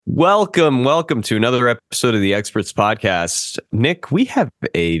Welcome to another episode of the Experts Podcast. Nick, we have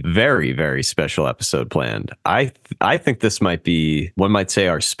a very, very special episode planned. I think this might be, one might say,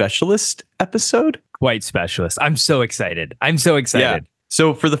 our specialist episode. Quite specialist. I'm so excited. Yeah.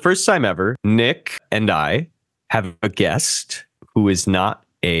 So for the first time ever, Nick and I have a guest who is not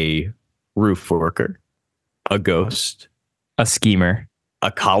a roof worker, a ghost, A schemer,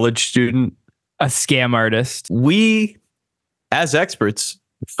 a college student, a scam artist. We, as experts,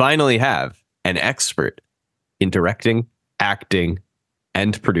 finally have an expert in directing, acting,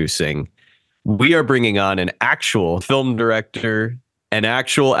 and producing. We are bringing on an actual film director, an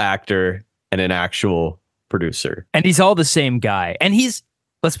actual actor, and an actual producer. And he's all the same guy. And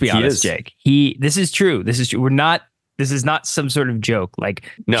let's be honest, Jake. This is true. This is not some sort of joke.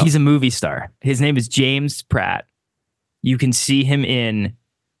 No. He's a movie star. His name is James Pratt. You can see him in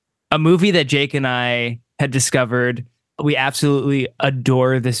a movie that Jake and I had discovered. We absolutely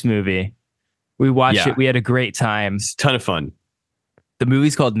adore this movie. We watched it. We had a great time. It's a ton of fun. The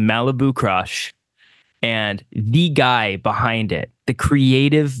movie's called Malibu Crush. And the guy behind it, the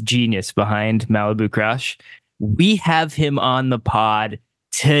creative genius behind Malibu Crush, we have him on the pod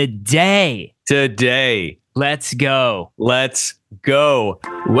today. Let's go.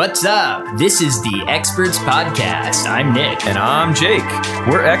 What's up? This is the Experts Podcast. I'm Nick. And I'm Jake.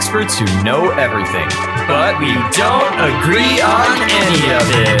 We're experts who know everything, but we don't agree on any of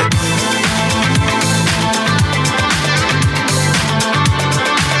it.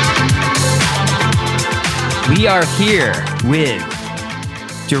 We are here with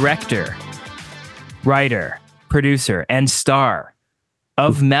director, writer, producer, and star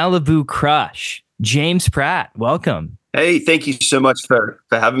of Malibu Crush, James Pratt. Welcome. Hey, thank you so much for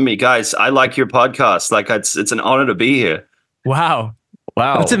having me, guys. I like your podcast. It's an honor to be here. Wow.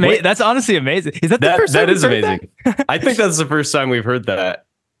 That's amazing. That's honestly amazing. Is that the first time? That is amazing. I think that's the first time we've heard that.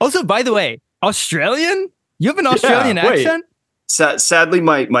 Also, by the way, Australian? You have an Australian accent? Sadly,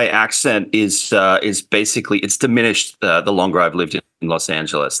 my accent is basically, it's diminished the longer I've lived in Los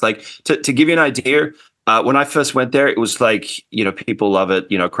Angeles. Like, to give you an idea, when I first went there, it was like, people love it,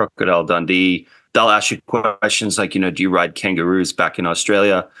 Crocodile Dundee. They'll ask you questions like, do you ride kangaroos back in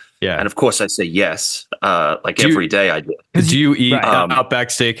Australia? Yeah. And of course I say yes. Every day I do. Do you eat Outback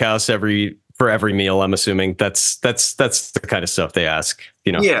Steakhouse for every meal? I'm assuming that's the kind of stuff they ask,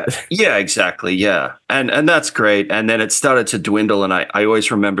 Yeah, exactly. Yeah. And that's great. And then it started to dwindle. And I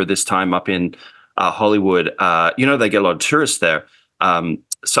always remember this time up in Hollywood, they get a lot of tourists there.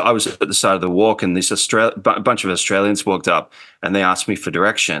 So I was at the side of the walk and this bunch of Australians walked up and they asked me for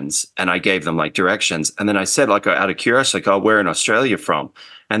directions and I gave them directions. And then I said, out of curiosity, where in Australia from?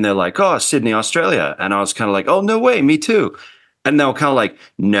 And they're like, oh, Sydney, Australia. And I was kind of like, oh, no way, me too. And they were kind of like,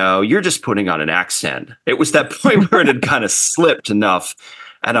 no, you're just putting on an accent. It was that point where it had kind of slipped enough.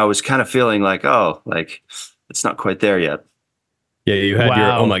 And I was kind of feeling it's not quite there yet. Yeah, you had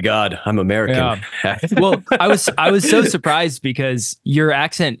your, oh my God, I'm American. Yeah. Well, I was so surprised because your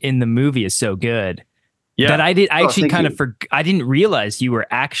accent in the movie is so good that I didn't realize you were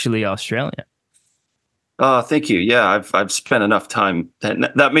actually Australian. Oh, thank you. Yeah, I've spent enough time.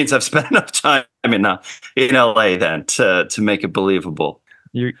 That means I've spent enough time in LA then to make it believable.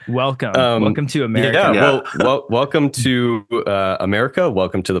 You're welcome. Welcome to America. Yeah. Well, welcome to America.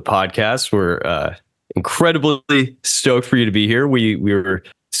 Welcome to the podcast. We're incredibly stoked for you to be here. We were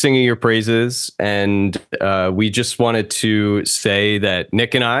singing your praises, and we just wanted to say that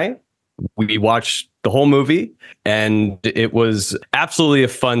Nick and we watched the whole movie, and it was absolutely a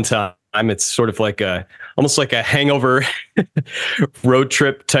fun time. It's sort of almost like a hangover road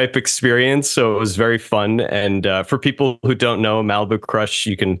trip type experience. So it was very fun. And for people who don't know Malibu Crush,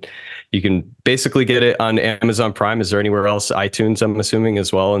 you can basically get it on Amazon Prime. Is there anywhere else? iTunes, I'm assuming,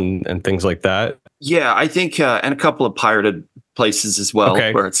 as well, and things like that. Yeah, I think, and a couple of pirated places as well,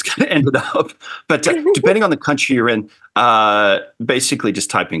 where it's kind of ended up. But depending on the country you're in, basically just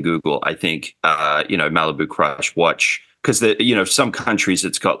type in Google, I think, Malibu Crush watch, because some countries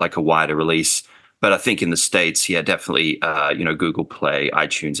it's got a wider release. But I think in the States, definitely, Google Play,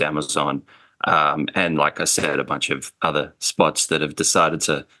 iTunes, Amazon, and like I said, a bunch of other spots that have decided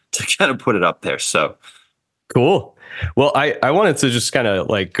to kind of put it up there. So cool. Well, I wanted to just kind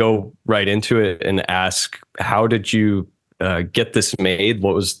of go right into it and ask, how did you get this made?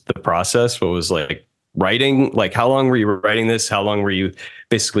 What was the process? What was writing? How long were you writing this? How long were you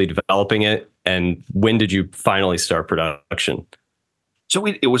basically developing it? And when did you finally start production? So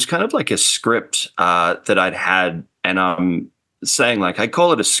it was kind of like a script that I'd had, and I'm saying I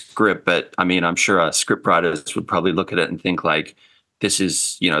call it a script, but I mean, I'm sure script writers would probably look at it and think this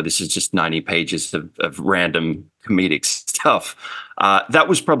is just 90 pages of random comedic stuff. That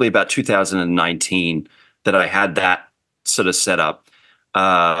was probably about 2019 that I had that sort of set up.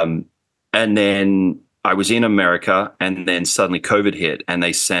 And then I was in America, and then suddenly COVID hit, and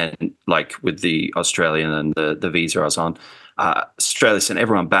they sent, like with the Australian and the visa I was on, Australia sent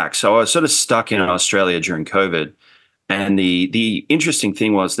everyone back. So I was sort of stuck in Australia during COVID. And the interesting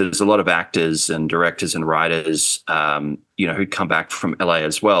thing was there's a lot of actors and directors and writers, who'd come back from LA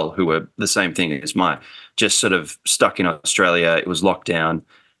as well, who were the same thing as mine, just sort of stuck in Australia. It was lockdown.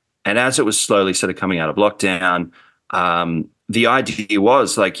 And as it was slowly sort of coming out of lockdown, the idea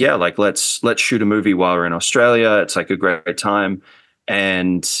was like, let's shoot a movie while we're in Australia. It's like a great time.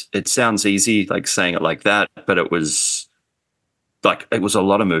 And it sounds easy, like saying it like that, but it was a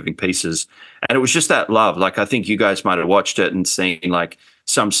lot of moving pieces. And it was just that love. Like, I think you guys might have watched it and seen like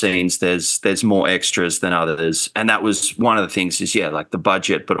some scenes, there's more extras than others. And that was one of the things is, like the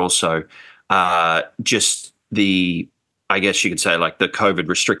budget, but also just I guess you could say like the COVID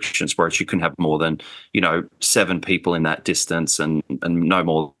restrictions where you couldn't have more than, 7 people in that distance and no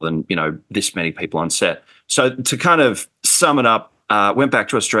more than, this many people on set. So to kind of sum it up, went back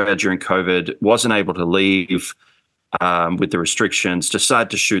to Australia during COVID, wasn't able to leave with the restrictions, decided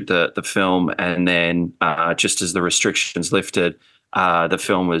to shoot the film. And then just as the restrictions lifted, the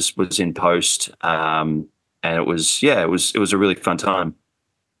film was in post. And it was a really fun time.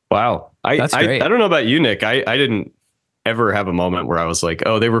 Wow. That's great. I don't know about you, Nick. I didn't ever have a moment where I was like,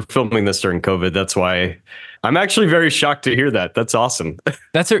 oh, they were filming this during COVID. That's why I'm actually very shocked to hear that. That's awesome.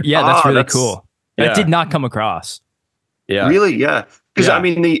 That's really cool. That did not come across. Yeah. Really? Yeah. Because I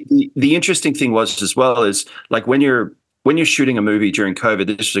mean, the interesting thing was as well is like when you're shooting a movie during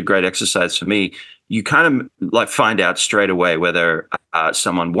COVID, this is a great exercise for me. You kind of like find out straight away whether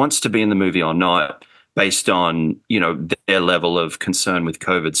someone wants to be in the movie or not based on, their level of concern with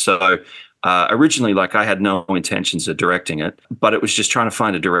COVID. So originally, like I had no intentions of directing it, but it was just trying to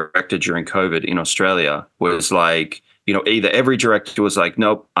find a director during COVID in Australia was like, either every director was like,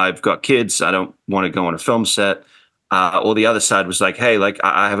 nope, I've got kids. I don't want to go on a film set. Or the other side was like, hey, like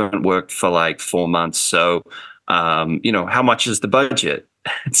I haven't worked for like 4 months. So, how much is the budget?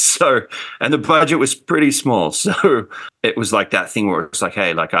 And the budget was pretty small. So it was like that thing where it's like,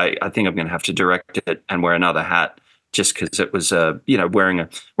 hey, like I think I'm going to have to direct it and wear another hat just because it was, wearing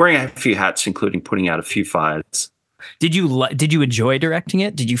a few hats, including putting out a few fires. Did you enjoy directing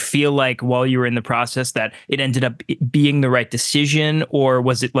it? Did you feel like while you were in the process that it ended up being the right decision? Or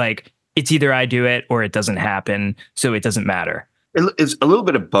was it like, it's either I do it or it doesn't happen, so it doesn't matter? It's a little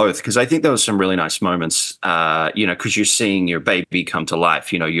bit of both, because I think there was some really nice moments, because you're seeing your baby come to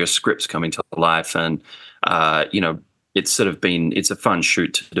life, your script's coming to life. And, it's sort of it's a fun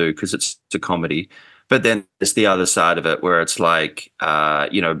shoot to do because it's a comedy. But then there's the other side of it where it's like,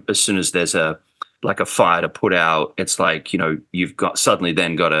 as soon as there's a fire to put out, it's like, you've suddenly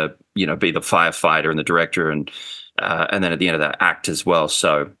then got to, be the firefighter and the director and then at the end of that act as well.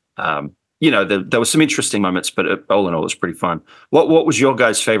 So, there were some interesting moments, but all in all, it was pretty fun. What was your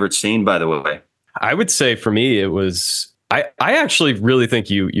guys' favorite scene, by the way? I would say for me, it was, I actually really think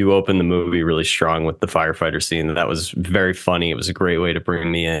you opened the movie really strong with the firefighter scene. That was very funny. It was a great way to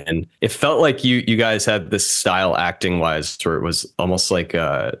bring me in. It felt like you guys had this style acting wise where it was almost like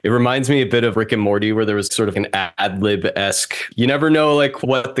it reminds me a bit of Rick and Morty, where there was sort of an ad lib-esque. You never know like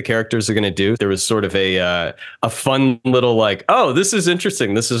what the characters are going to do. There was sort of a fun little like, oh, this is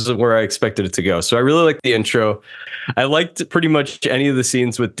interesting. This is where I expected it to go. So I really liked the intro. I liked pretty much any of the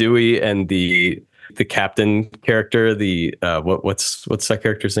scenes with Dewey and the captain character, what's that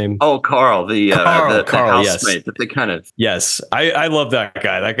character's name? Oh, Carl, the housemate yes. that they kind of. Yes, I love that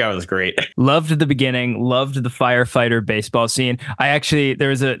guy. That guy was great. Loved the beginning. Loved the firefighter baseball scene. There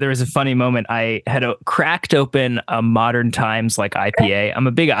was a funny moment. I had cracked open a Modern Times like IPA. I'm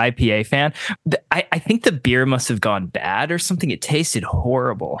a big IPA fan. I think the beer must have gone bad or something. It tasted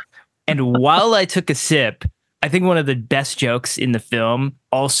horrible. And while I took a sip, I think one of the best jokes in the film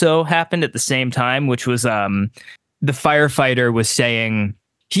also happened at the same time, which was the firefighter was saying,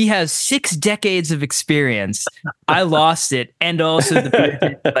 he has 6 decades of experience. I lost it. And also the beer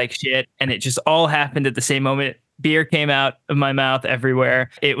tasted like shit. And it just all happened at the same moment. Beer came out of my mouth everywhere.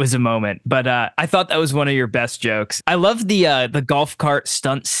 It was a moment. But I thought that was one of your best jokes. I love the golf cart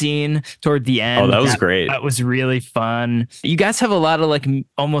stunt scene toward the end. Oh, that was great. That was really fun. You guys have a lot of like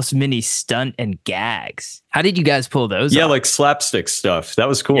almost mini stunt and gags. How did you guys pull those off? Like slapstick stuff. That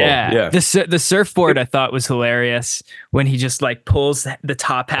was cool. Yeah. The surfboard I thought was hilarious when he just like pulls the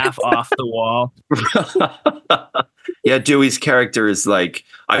top half off the wall. Yeah, Dewey's character is like,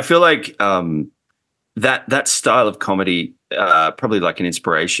 I feel like that style of comedy, probably like an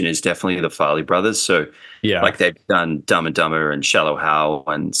inspiration, is definitely the Farley brothers. So like they've done Dumb and Dumber and Shallow Hal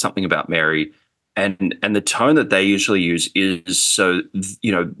and Something About Mary, and the tone that they usually use is so,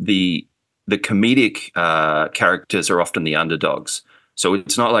 you know, the comedic characters are often the underdogs. So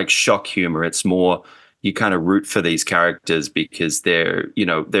it's not like shock humor. It's more, you kind of root for these characters because they're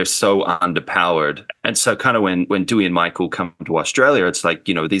so underpowered. And so kind of when Dewey and Michael come to Australia, it's like,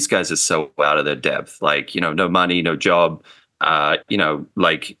 you know, these guys are so out of their depth, like, you know, no money, no job. You know,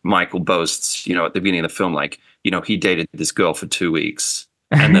 like Michael boasts, you know, at the beginning of the film, like, you know, he dated this girl for 2 weeks.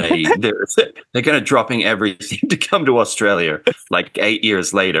 And they're kind of dropping everything to come to Australia like 8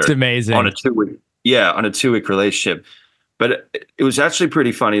 years later. It's amazing. On a 2-week relationship. But it was actually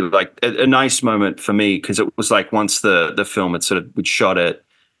pretty funny, like a nice moment for me, because it was like once the film had we'd shot it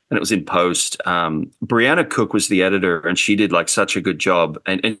and it was in post, Brianna Cook was the editor, and she did like such a good job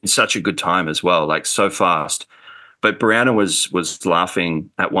and such a good time as well, like so fast. But Brianna was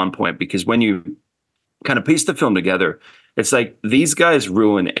laughing at one point because when you kind of piece the film together, it's like these guys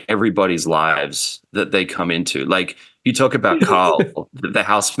ruin everybody's lives that they come into. Like you talk about Carl, the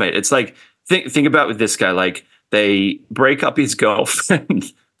housemate. It's like, think about with this guy, like, they break up his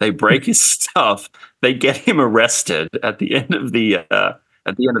girlfriend, they break his stuff, they get him arrested at the end of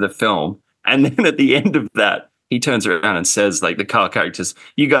the film, and then at the end of that, he turns around and says, like, the Carl characters,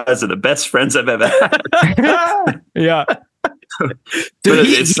 "You guys are the best friends I've ever had." Yeah. But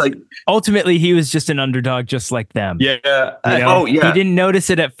it's like ultimately he was just an underdog, just like them. Yeah. You know? He didn't notice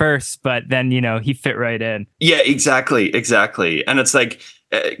it at first, but then, you know, he fit right in. Yeah, exactly. And it's like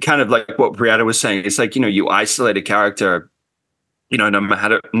kind of like what Brianna was saying. It's like, you know, you isolate a character, you know, no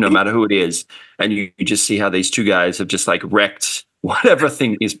matter who it is, and you just see how these two guys have just like wrecked whatever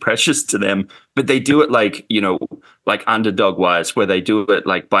thing is precious to them, but they do it like, you know, like underdog wise, where they do it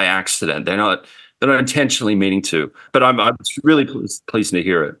like by accident. They're not intentionally meaning to. But I'm really pleased to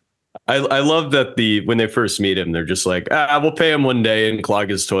hear it. I love that when they first meet him, they're just like, we'll pay him one day and clog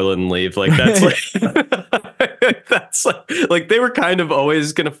his toilet and leave. Like that's like that's like they were kind of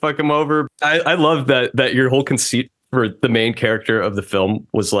always gonna fuck him over. I love that your whole conceit for the main character of the film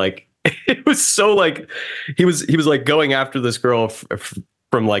was like, it was so like he was like going after this girl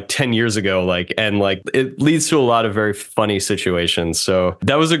from like 10 years ago, like, and like it leads to a lot of very funny situations. So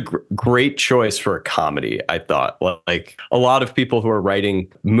that was a great choice for a comedy. I thought, like, a lot of people who are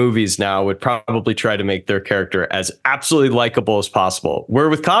writing movies now would probably try to make their character as absolutely likable as possible. Where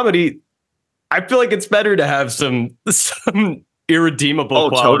with comedy, I feel like it's better to have some irredeemable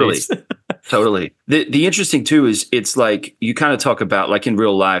qualities. Totally. The interesting too is it's like you kind of talk about like in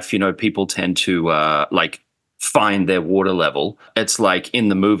real life, you know, people tend to like find their water level. It's like in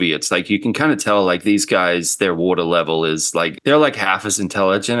the movie, it's like you can kind of tell like these guys, their water level is like they're like half as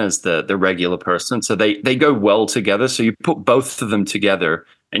intelligent as the regular person. So they go well together. So you put both of them together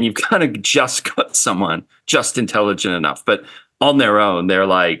and you've kind of just got someone just intelligent enough. But on their own, they're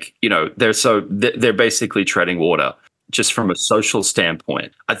like, you know, they're basically treading water just from a social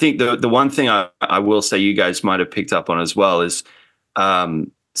standpoint. I think the one thing I will say you guys might have picked up on as well is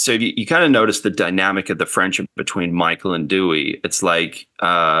so you kind of notice the dynamic of the friendship between Michael and Dewey. It's like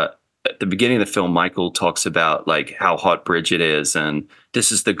at the beginning of the film, Michael talks about like how hot Bridget is, and this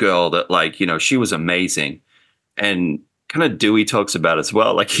is the girl that, like, you know, she was amazing. And kind of Dewey talks about as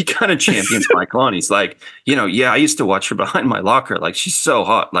well. Like he kind of champions Michael on. He's like, you know, yeah, I used to watch her behind my locker. Like she's so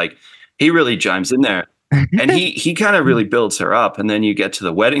hot. Like he really chimes in there. And he kind of really builds her up, and then you get to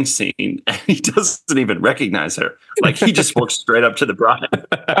the wedding scene, and he doesn't even recognize her. Like he just walks straight up to the bride.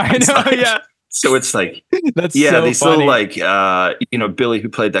 I know, like, yeah. So it's like, that's so these funny. little like, you know, Billy, who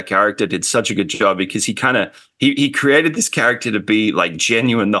played that character, did such a good job because he kind of he created this character to be like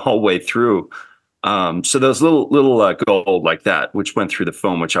genuine the whole way through. So those little gold like that, which went through the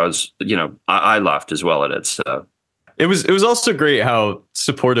film, which I was, you know, I laughed as well at it. So it was also great how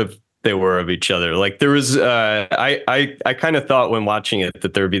supportive they were of each other. Like there was, I kind of thought when watching it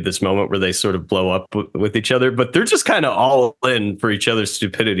that there would be this moment where they sort of blow up with each other, but they're just kind of all in for each other's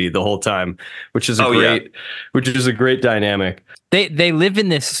stupidity the whole time, which is a great dynamic. They live in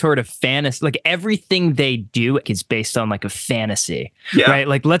this sort of fantasy, like everything they do is based on like a fantasy, right?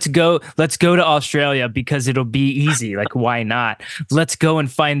 Like let's go to Australia because it'll be easy. Like why not? Let's go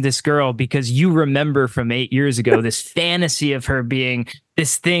and find this girl because you remember from 8 years ago this fantasy of her being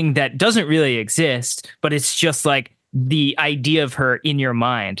this thing that doesn't really exist, but it's just like the idea of her in your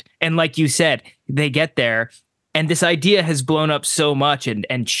mind. And like you said, they get there. And this idea has blown up so much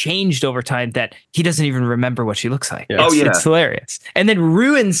and changed over time that he doesn't even remember what she looks like. Yeah. It's hilarious. And then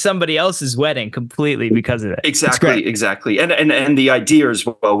ruins somebody else's wedding completely because of it. Exactly. And the idea as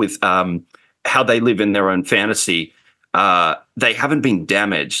well with how they live in their own fantasy, they haven't been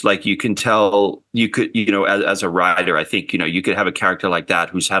damaged. Like you can tell, you could, as a writer, I think, you could have a character like that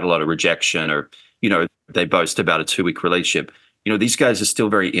who's had a lot of rejection, or, they boast about a 2-week relationship. These guys are still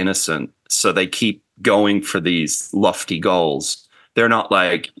very innocent. So they keep going for these lofty goals. They're not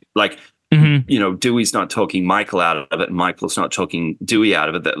like, Dewey's not talking Michael out of it, and Michael's not talking Dewey out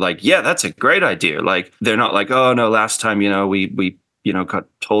of it. That like, yeah, that's a great idea. Like, they're not like, oh no, last time, we got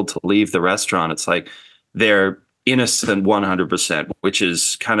told to leave the restaurant. It's like they're innocent 100%, which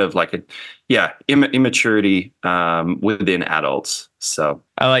is kind of like immaturity within adults. So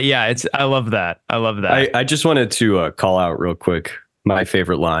I love that. I just wanted to call out real quick my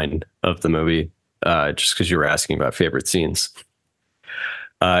favorite line of the movie, just because you were asking about favorite scenes.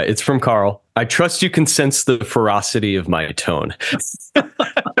 It's from Carl. I trust you can sense the ferocity of my tone.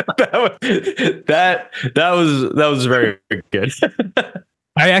 that was very good.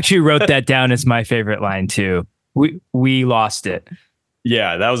 I actually wrote that down as my favorite line too. We lost it.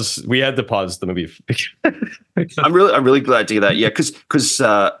 Yeah, we had to pause the movie. I'm really glad to hear that. Yeah, because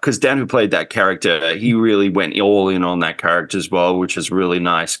Dan, who played that character, he really went all in on that character as well, which is really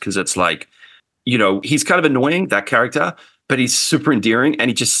nice, because it's like, he's kind of annoying, that character, but he's super endearing, and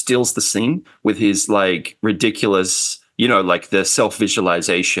he just steals the scene with his like ridiculous, like the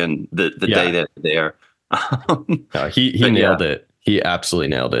self-visualization the day that they're there. He nailed it. He absolutely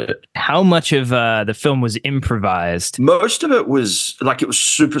nailed it. How much of the film was improvised? Most of it was like, it was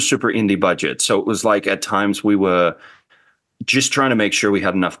super, super indie budget. So it was like, at times we were just trying to make sure we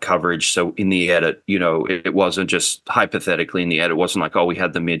had enough coverage. So in the edit, it wasn't just hypothetically in the edit. It wasn't like, oh, we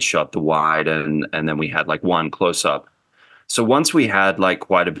had the mid shot, the wide, and then we had like one close up. So once we had like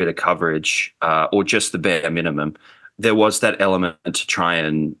quite a bit of coverage, or just the bare minimum, there was that element to try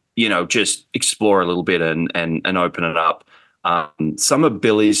and, just explore a little bit and open it up. Some of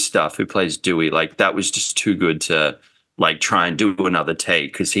Billy's stuff, who plays Dewey, like that was just too good to like try and do another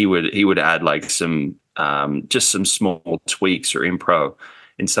take, because he would add like some just some small tweaks or improv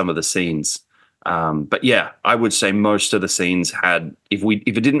in some of the scenes. But yeah, I would say most of the scenes had, if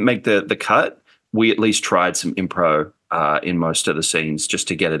it didn't make the cut, we at least tried some improv in most of the scenes just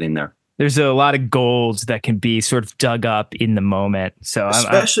to get it in there. There's a lot of golds that can be sort of dug up in the moment. So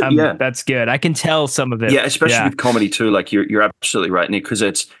that's good. I can tell some of it. Yeah, especially with comedy too. Like you're absolutely right, Nick, because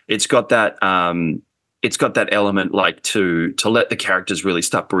it's got that element like to let the characters really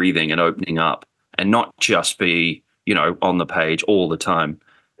start breathing and opening up, and not just be, on the page all the time.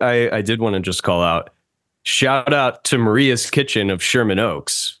 I did want to just call out, shout out to Maria's Kitchen of Sherman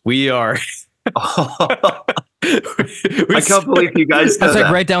Oaks. We are I can't believe you guys. That's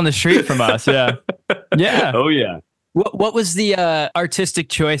like right down the street from us. Yeah. Yeah. Oh yeah. What was the artistic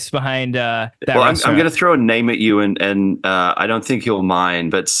choice behind that? Well, I'm going to throw a name at you, and I don't think you'll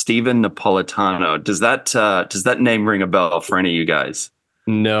mind, but Steven Napolitano. Does that name ring a bell for any of you guys?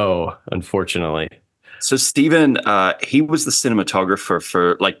 No, unfortunately. So Steven, he was the cinematographer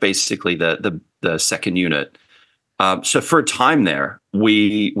for like basically the second unit. So for a time there,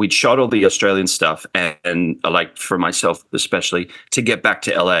 we'd shot all the Australian stuff, and like for myself especially, to get back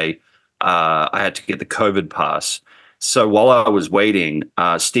to LA, I had to get the COVID pass. So while I was waiting,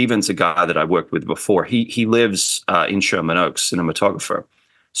 Steven's a guy that I worked with before. He lives in Sherman Oaks, cinematographer.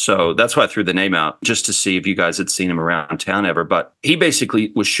 So that's why I threw the name out, just to see if you guys had seen him around town ever. But he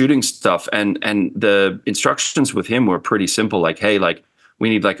basically was shooting stuff, and the instructions with him were pretty simple. Like, hey, like, we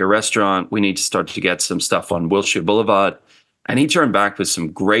need like a restaurant. We need to start to get some stuff on Wilshire Boulevard. And he turned back with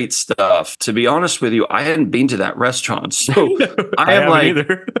some great stuff. To be honest with you, I hadn't been to that restaurant. So I am like,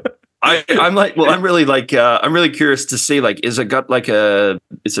 I'm like, well, I'm really curious to see, like, is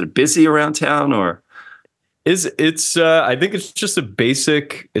it busy around town, or? I think it's just a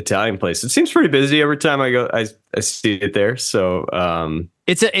basic Italian place. It seems pretty busy every time I go. I see it there. So,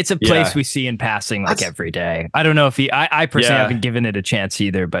 it's a place we see in passing like every day. I don't know if I personally haven't given it a chance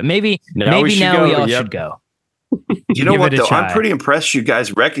either, but maybe now we all should go. You know what though? I'm pretty impressed you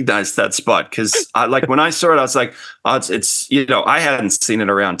guys recognized that spot, because like when I saw it, I was like, oh, it's I hadn't seen it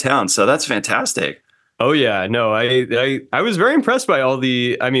around town, so that's fantastic. Oh yeah, no, I was very impressed by all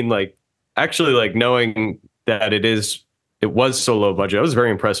the. I mean, like actually, like knowing that it was so low budget, I was very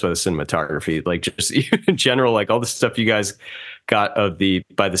impressed by the cinematography, like just in general, like all the stuff you guys got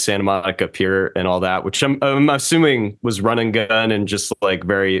by the Santa Monica Pier and all that, which I'm assuming was run and gun and just like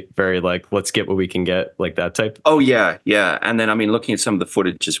very, very like, let's get what we can get, like that type. Oh yeah. Yeah. And then, I mean, looking at some of the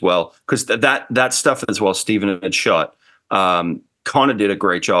footage as well, because that stuff as well, Stephen had shot, Connor did a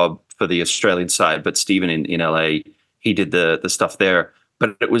great job for the Australian side, but Stephen in LA, he did the stuff there.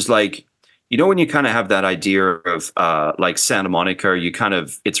 But it was like, you know, when you kind of have that idea of like Santa Monica,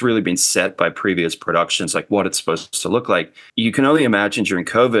 it's really been set by previous productions, like what it's supposed to look like. You can only imagine during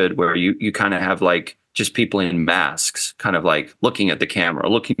COVID where you kind of have like just people in masks, kind of like looking at the camera,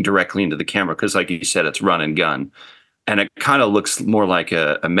 looking directly into the camera. Cause like you said, it's run and gun. And it kind of looks more like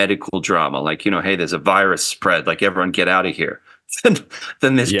a medical drama, like, you know, hey, there's a virus spread, like everyone get out of here,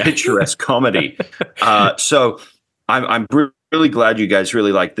 than this picturesque comedy. So I'm really glad you guys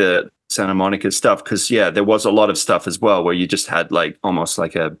really like the Santa Monica stuff, because there was a lot of stuff as well where you just had like almost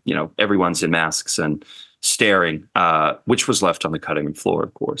like everyone's in masks and staring, which was left on the cutting room floor,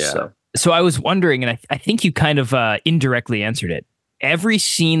 of course. So I was wondering, and I think you kind of indirectly answered it. Every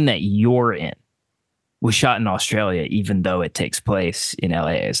scene that you're in was shot in Australia, even though it takes place in LA.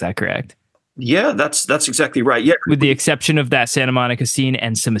 Is that correct? Yeah, that's exactly right. Yeah, with the exception of that Santa Monica scene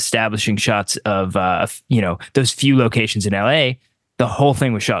and some establishing shots of those few locations in LA, the whole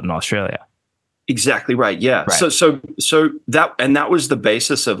thing was shot in Australia. Exactly right. Yeah. Right. So that was the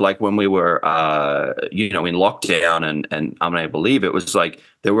basis of like when we were in lockdown and I'm unable to leave. It was like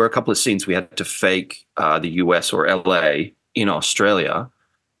there were a couple of scenes we had to fake the US or LA in Australia.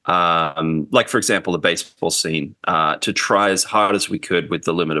 Like for example, the baseball scene, to try as hard as we could with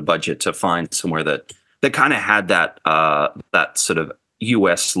the limited budget to find somewhere that kind of had that sort of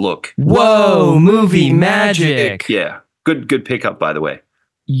US look. Whoa, movie magic. Yeah. Good pickup, by the way.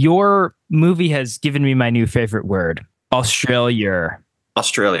 Your movie has given me my new favorite word, Australia.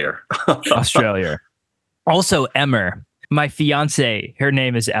 Australia. Also, Emmer. My fiance, her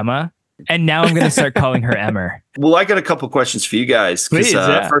name is Emma. And now I'm going to start calling her Emmer. Well, I got a couple questions for you guys. Please,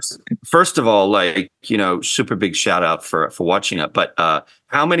 First of all, like, you know, super big shout out for watching it. But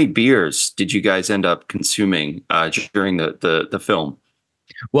how many beers did you guys end up consuming during the film?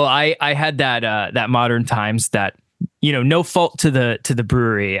 Well, I had that Modern Times that, you know, no fault to the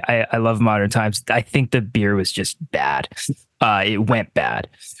brewery. I love Modern Times. I think the beer was just bad. It went bad.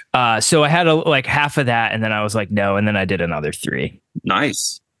 So I had like half of that, and then I was like, no, and then I did another 3.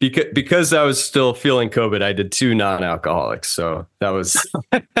 Nice. Because I was still feeling COVID, I did 2 non-alcoholics. So that was.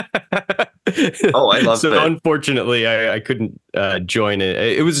 Oh, I love it. So unfortunately, I couldn't join it.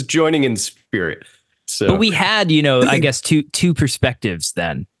 It was joining in spirit. So, but we had, you know, I guess two perspectives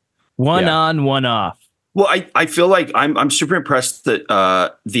then, one on, one off. Well, I feel like I'm super impressed that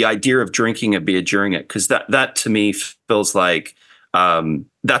the idea of drinking a beer during it, because that to me feels like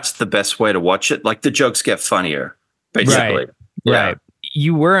that's the best way to watch it. Like the jokes get funnier, basically. Right. Yeah. Right.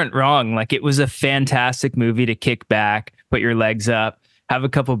 You weren't wrong. Like it was a fantastic movie to kick back, put your legs up, have a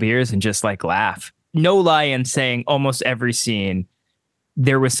couple beers, and just like laugh. No lie in saying almost every scene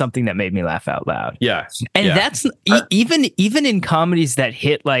there was something that made me laugh out loud. Yeah. And that's even in comedies that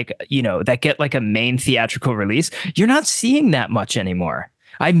hit like, you know, that get like a main theatrical release, you're not seeing that much anymore.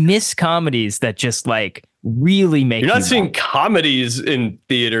 I miss comedies that just like really make You're not seeing comedies in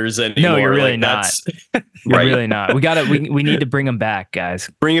theaters anymore. No, you're really not. You're really not. We need to bring them back, guys.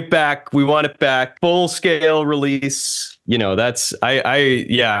 Bring it back. We want it back. Full scale release. You know, that's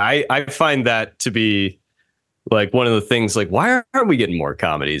I find that to be like one of the things, like, why aren't we getting more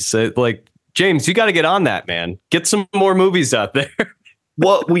comedies? Like, James, you got to get on that, man. Get some more movies out there.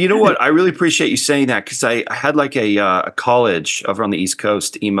 Well, you know what? I really appreciate you saying that, because I had like a college over on the East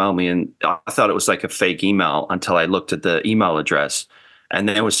Coast email me, and I thought it was like a fake email until I looked at the email address, and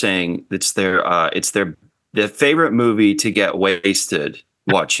they were saying it's their favorite movie to get wasted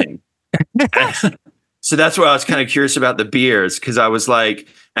watching. So that's why I was kind of curious about the beers, because I was like,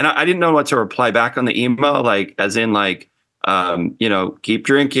 and I didn't know what to reply back on the email, like as in like, you know, keep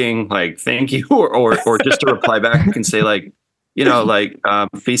drinking, like thank you, or just to reply back and say like, you know, like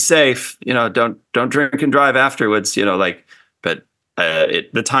be safe, you know, don't drink and drive afterwards, you know, like, but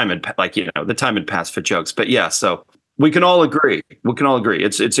the time had passed for jokes, but yeah, so we can all agree.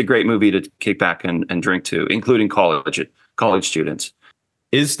 It's a great movie to kick back and drink to, including college students.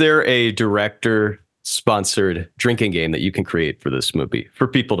 Is there a director sponsored drinking game that you can create for this movie for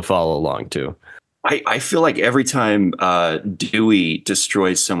people to follow along to? I feel like every time Dewey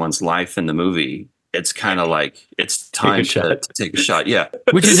destroys someone's life in the movie, it's kind of like it's time to take a shot. Yeah.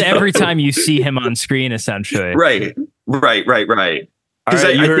 Which is every time you see him on screen, essentially. Right. All right,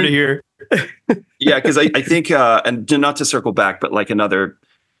 you heard it here. Yeah, because I think, and not to circle back, but like another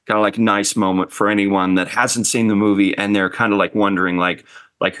kind of like nice moment for anyone that hasn't seen the movie and they're kind of like wondering like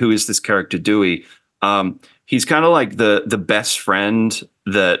who is this character Dewey? He's kind of like the best friend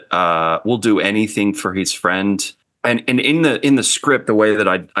that will do anything for his friend. And in the script, the way that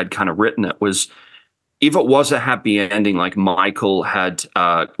I'd kind of written it was, if it was a happy ending, like Michael had,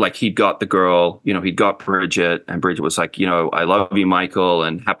 like he'd got the girl, he'd got Bridget, and Bridget was like, I love you, Michael,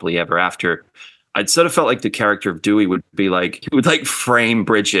 and happily ever after. I'd sort of felt like the character of Dewey would be like, he would like frame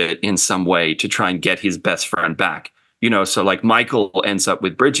Bridget in some way to try and get his best friend back. So like Michael ends up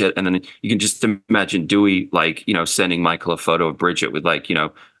with Bridget, and then you can just imagine Dewey like, sending Michael a photo of Bridget with like,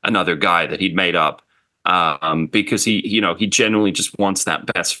 another guy that he'd made up. Because he genuinely just wants that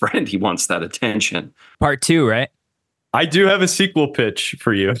best friend. He wants that attention. Part 2, right? I do have a sequel pitch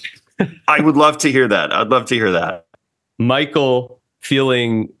for you. I would love to hear that. I'd love to hear that. Michael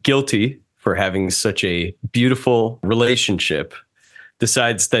feeling guilty for having such a beautiful relationship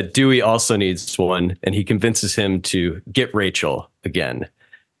decides that Dewey also needs one, and he convinces him to get Rachel again.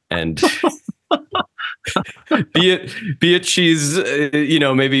 And be it she's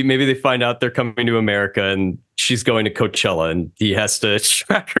maybe they find out they're coming to America and she's going to Coachella and he has to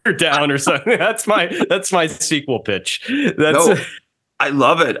track her down or something. That's my sequel pitch. I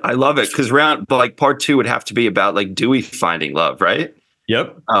love it because part 2 would have to be about like Dewey finding love, right?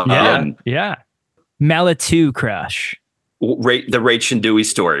 Yep. Yeah. Malibu crush. The Rach and Dewey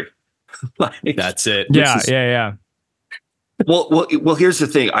story. That's it. Yeah. Well, here's the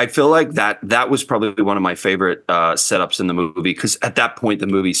thing. I feel like that was probably one of my favorite setups in the movie, because at that point the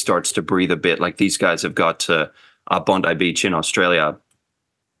movie starts to breathe a bit. Like these guys have got to Bondi Beach in Australia,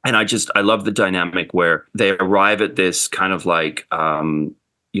 and I love the dynamic where they arrive at this kind of like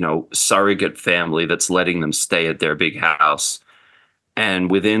surrogate family that's letting them stay at their big house,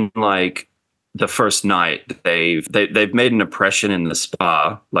 and within like the first night they've made an impression in the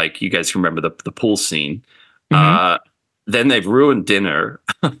spa. Like you guys remember the pool scene. Mm-hmm. Then they've ruined dinner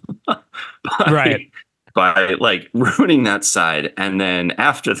by like ruining that side. And then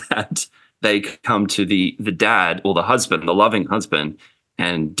after that, they come to the dad or the husband, the loving husband,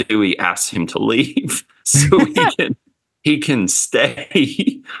 and Dewey asks him to leave so he can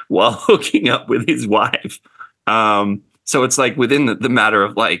stay while hooking up with his wife. So it's like within the matter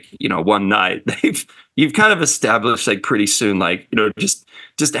of like, one night, you've kind of established like pretty soon, like,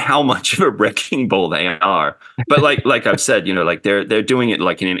 just how much of a wrecking ball they are. But like I've said, like they're doing it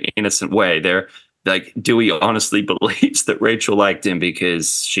like in an innocent way. They're like, Dewey honestly believes that Rachel liked him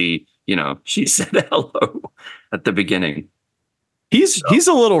because she said hello at the beginning. He's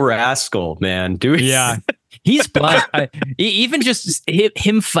a little rascal, man. Dewey. Yeah, he's blunt. Even just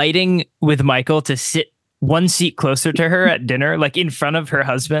him fighting with Michael to sit one seat closer to her at dinner, like in front of her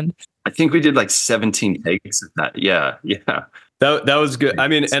husband. I think we did like 17 takes of that. Yeah. That was good. I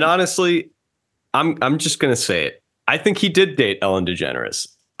mean, and honestly, I'm just gonna say it. I think he did date Ellen DeGeneres.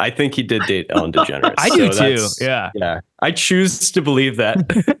 I I do too. Yeah. I choose to believe that.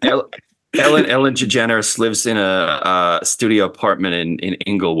 Ellen DeGeneres lives in a studio apartment in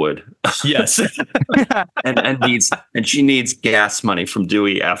Inglewood. Yes, and she needs gas money from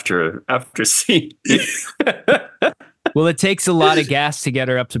Dewey after scene. Well, it takes a lot of gas to get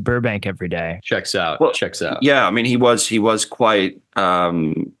her up to Burbank every day. Checks out. Yeah, I mean, he was quite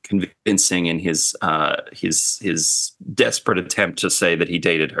convincing in his desperate attempt to say that he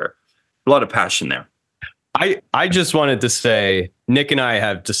dated her. A lot of passion there. I just wanted to say, Nick and I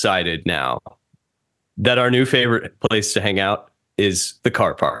have decided now that our new favorite place to hang out is the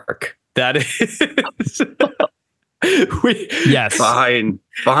car park. That is, yes, behind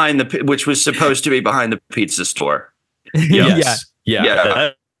which was supposed to be behind the pizza store. Yes.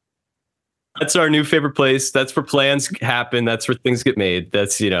 Yeah. That's our new favorite place. That's where plans happen. That's where things get made.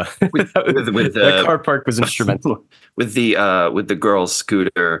 That's the car park was instrumental with the girls'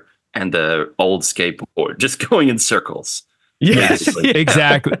 scooter and the old skateboard, just going in circles. Yes,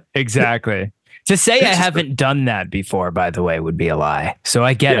 exactly. To say I haven't done that before, by the way, would be a lie. So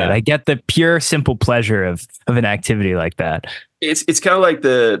I get it. I get the pure, simple pleasure of an activity like that. It's kind of like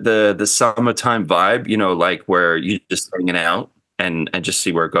the summertime vibe, like where you just hanging out and just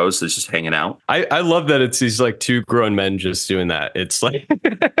see where it goes. It's just hanging out. I love that it's these like two grown men just doing that. It's like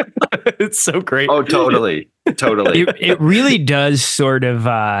it's so great. Oh, totally. It really does sort of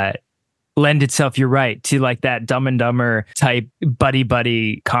lend itself, you're right, to like that Dumb and Dumber type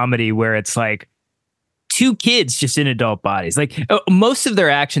buddy comedy where it's like two kids just in adult bodies. Like most of their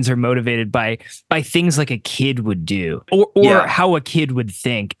actions are motivated by things like a kid would do or how a kid would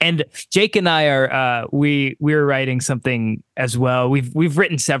think. And Jake and I are we're writing something as well. We've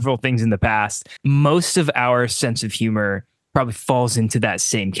written several things in the past. Most of our sense of humor probably falls into that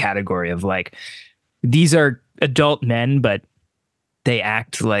same category of like, these are adult men, but they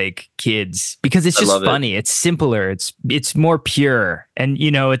act like kids because it's just funny. It's simpler. It's more pure. And,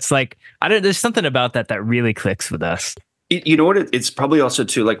 it's like, there's something about that really clicks with us. You know what? It's probably also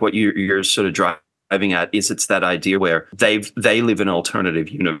too like what you're sort of driving driving at is it's that idea where they live in an alternative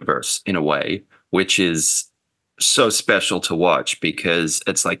universe in a way, which is so special to watch because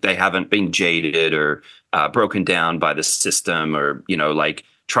it's like they haven't been jaded or broken down by the system or, like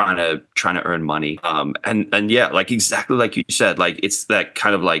trying to earn money. And yeah, like exactly like you said, like it's that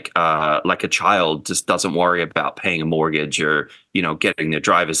kind of like a child just doesn't worry about paying a mortgage or, getting their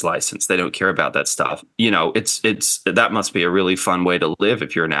driver's license. They don't care about that stuff. It's that must be a really fun way to live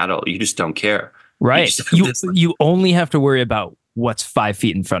if you're an adult. You just don't care. Right. You only have to worry about what's 5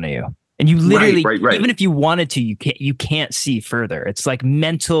 feet in front of you. And you literally, right. even if you wanted to, you can't see further. It's like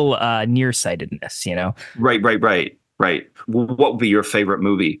mental nearsightedness, Right. What would be your favorite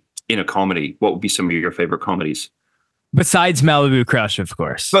movie in a comedy? What would be some of your favorite comedies? Besides Malibu Crush, of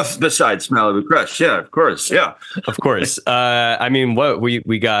course. Besides Malibu Crush, yeah, of course, yeah, of course. I mean, what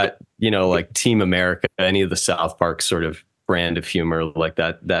we got, like Team America, any of the South Park sort of brand of humor, like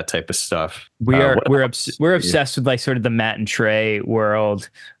that type of stuff. We're obsessed with like sort of the Matt and Trey world.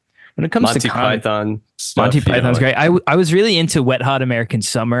 When it comes Monty to Python stuff, Monty Python's great. I was really into Wet Hot American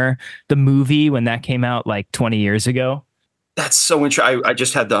Summer, the movie, when that came out like 20 years ago. That's so interesting. I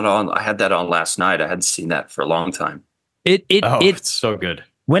just had that on. I had that on last night. I hadn't seen that for a long time. It's so good.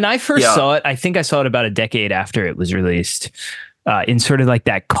 When I first saw it, I think I saw it about a decade after it was released, in sort of like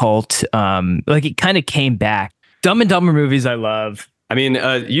that cult. Like it kind of came back. Dumb and Dumber movies I love. I mean,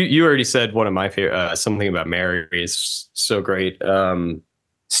 you already said one of my favorite. Something About Mary is so great.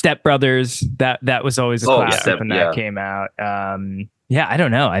 Step Brothers, that was always a classic when that came out. I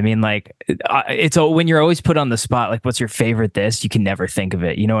don't know. I mean, like it's when you're always put on the spot, like what's your favorite this? You can never think of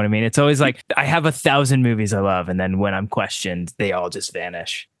it. You know what I mean? It's always like I have 1,000 movies I love, and then when I'm questioned, they all just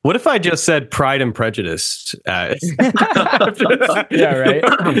vanish. What if I just said Pride and Prejudice? Yeah, right.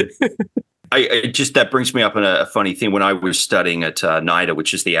 That brings me up on a funny thing. When I was studying at NIDA,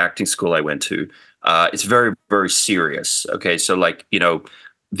 which is the acting school I went to, it's very, very serious. Okay, so like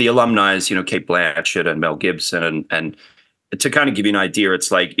the alumni is Kate Blanchett and Mel Gibson, and to kind of give you an idea,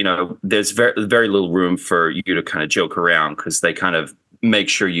 it's like there's very, very little room for you to kind of joke around because they kind of make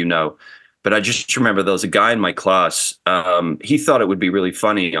sure But I just remember there was a guy in my class. He thought it would be really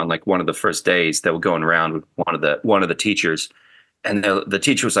funny on like one of the first days they were going around with one of the teachers, and the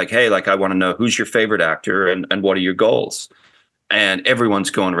teacher was like, "Hey, like I want to know who's your favorite actor and what are your goals." And everyone's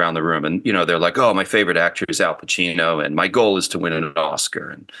going around the room and, they're like, "Oh, my favorite actor is Al Pacino. And my goal is to win an Oscar."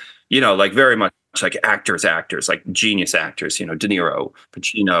 And, like very much like actors, like genius actors, De Niro,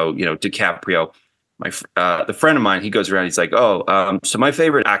 Pacino, DiCaprio. The friend of mine, he goes around, he's like, "Oh, so my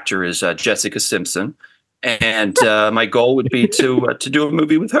favorite actor is Jessica Simpson. And my goal would be to do a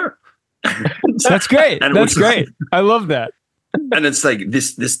movie with her." That's great. That's great. I love that. And it's like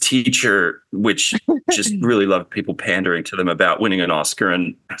this teacher, which just really loved people pandering to them about winning an Oscar,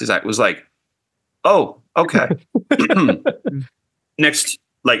 and Zach was like, "Oh, okay." Next,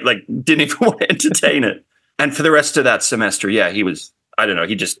 like didn't even want to entertain it. And for the rest of that semester, he was, I don't know,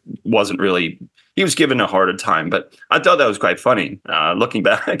 he just wasn't really. He was given a harder time, but I thought that was quite funny looking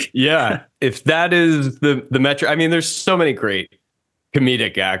back. Yeah, if that is the metric, I mean, there's so many great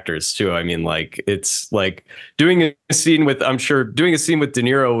comedic actors too. I mean, like it's like doing a scene with De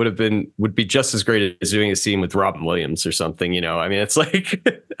Niro would be just as great as doing a scene with Robin Williams or something, I mean, it's like,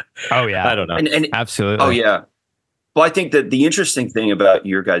 oh yeah, I don't know. And absolutely. Oh yeah. Well, I think that the interesting thing about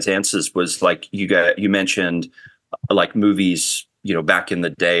your guys' answers was like you mentioned like movies, back in the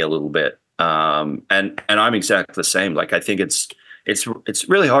day a little bit. And I'm exactly the same. Like, I think it's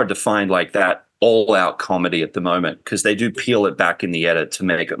really hard to find like that all out comedy at the moment because they do peel it back in the edit to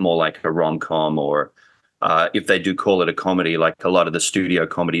make it more like a rom-com or if they do call it a comedy, like a lot of the studio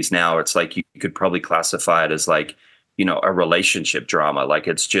comedies now, it's like you could probably classify it as like, a relationship drama. Like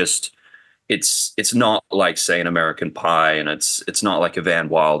it's not like say an American Pie and it's not like a Van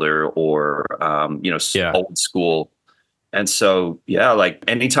Wilder or, old school. And so, like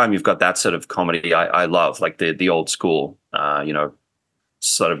anytime you've got that sort of comedy, I love like the old school,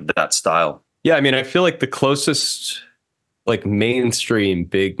 sort of that style. Yeah, I mean, I feel like the closest like mainstream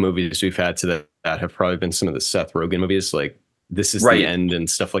big movies we've had to that have probably been some of the Seth Rogen movies, like This Is the End and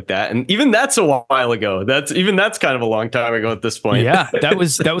stuff like that. And even that's a while ago. That's kind of a long time ago at this point. Yeah, that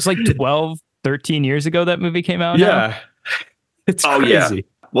was like 12, 13 years ago that movie came out. Yeah. It's crazy. Yeah.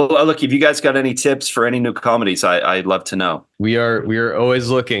 Well, look, if you guys got any tips for any new comedies, I'd love to know. We are always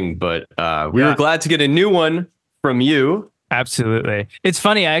looking, but we were glad to get a new one from you. Absolutely. It's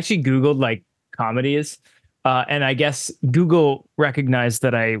funny. I actually Googled like comedies, and I guess Google recognized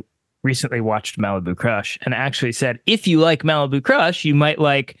that I recently watched Malibu Crush and actually said, if you like Malibu Crush, you might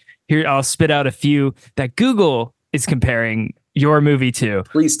like, here, I'll spit out a few that Google is comparing your movie to.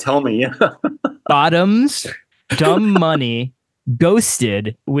 Please tell me. Bottoms, Dumb Money,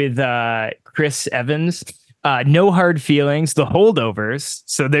 Ghosted with Chris Evans, No Hard Feelings, The Holdovers.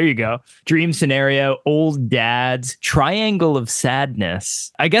 So there you go. Dream Scenario, Old Dads, Triangle of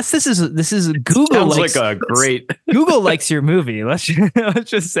Sadness. I guess this is Google. Sounds like a great. Google likes your movie. Let's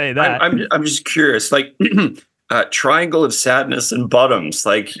just say that. I'm just curious, like Triangle of Sadness and Bottoms,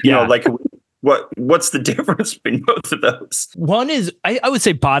 like you know, like what's the difference between both of those? One is I would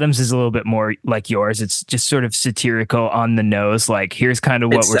say Bottoms is a little bit more like yours. It's just sort of satirical on the nose. Like here's kind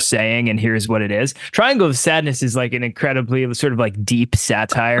of what we're saying and here's what it is. Triangle of Sadness is like an incredibly sort of like deep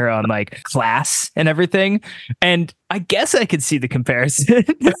satire on like class and everything. And I guess I could see the comparison.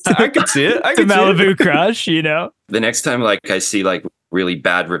 I could see it. To Malibu Crush, you know? The next time like I see like really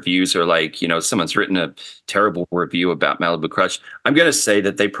bad reviews or like, you know, someone's written a terrible review about Malibu Crush, I'm going to say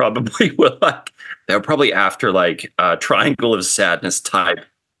that they probably will like, they're probably after like a Triangle of Sadness type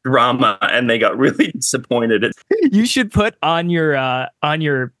drama and they got really disappointed. You should put on your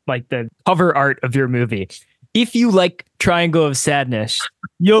like the cover art of your movie. If you like Triangle of Sadness,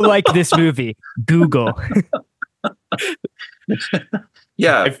 you'll like this movie. Google.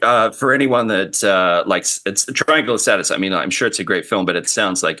 Yeah, for anyone that likes it's Triangle of Sadness, I mean, I'm sure it's a great film, but it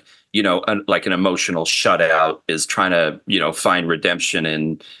sounds like, you know, like an emotional shutout is trying to, you know, find redemption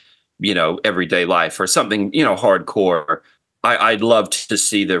in, you know, everyday life or something, you know, hardcore. I'd love to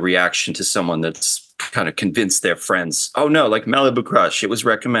see the reaction to someone that's kind of convinced their friends, oh no, like Malibu Crush, it was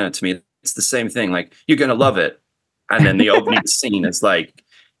recommended to me. It's the same thing. Like, you're going to love it. And then the opening scene is like,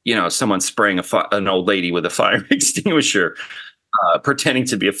 you know, someone spraying an old lady with a fire extinguisher. Pretending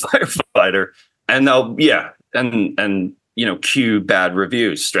to be a firefighter, and they'll and you know, cue bad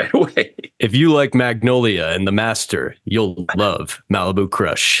reviews straight away. If you like Magnolia and The Master, you'll love Malibu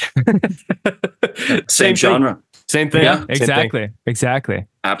Crush. Same genre, same thing. Yeah, exactly.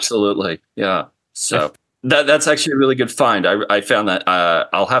 Absolutely, yeah. So that's actually a really good find. I found that.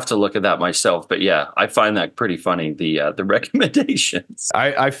 I'll have to look at that myself, but yeah, I find that pretty funny. The recommendations.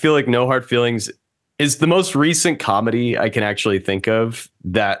 I feel like No Hard Feelings is the most recent comedy I can actually think of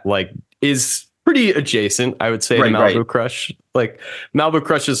that like is pretty adjacent, I would say, to Malibu Crush. Like Malibu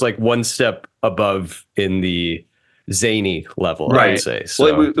Crush is like one step above in the zany level, I would say.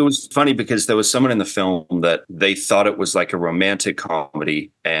 So. Well, it was funny because there was someone in the film that they thought it was like a romantic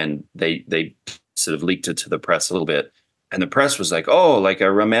comedy and they sort of leaked it to the press a little bit. And the press was like, oh, like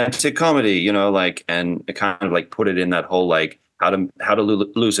a romantic comedy, you know, like, and it kind of like put it in that whole like, how to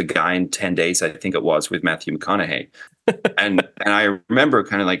lose a guy in 10 days, I think it was, with Matthew McConaughey. and I remember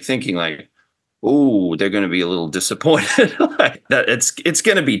kind of like thinking like, oh, they're going to be a little disappointed. Like that it's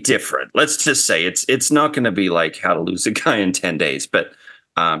going to be different. Let's just say it's not going to be like How to Lose a Guy in 10 days. But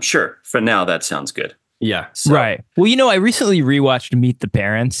sure, for now, that sounds good. Yeah. So. Right. Well, you know, I recently rewatched Meet the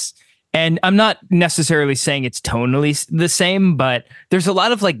Parents. And I'm not necessarily saying it's tonally the same, but there's a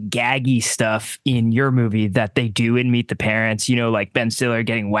lot of like gaggy stuff in your movie that they do in Meet the Parents, you know, like Ben Stiller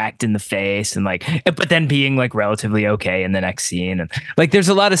getting whacked in the face and like, but then being like relatively okay in the next scene. And like, there's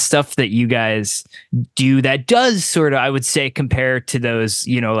a lot of stuff that you guys do that does sort of, I would say, compare to those,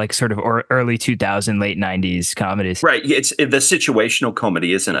 you know, like sort of early 2000, late 90s comedies. Right. It's the situational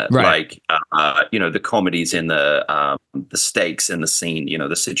comedy, isn't it? Right. Like, you know, the comedies in the stakes in the scene, you know,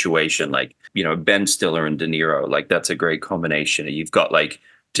 the situation. Like, you know, Ben Stiller and De Niro, like that's a great combination. You've got like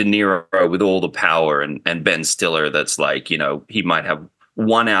De Niro with all the power and Ben Stiller that's like, you know, he might have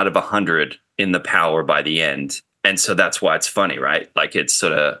 1 out of 100 in the power by the end. And so that's why it's funny, right? Like it's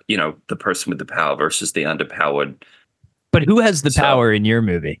sort of, you know, the person with the power versus the underpowered. But who has the power in your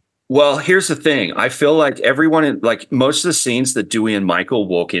movie? Well, here's the thing. I feel like everyone in like most of the scenes that Dewey and Michael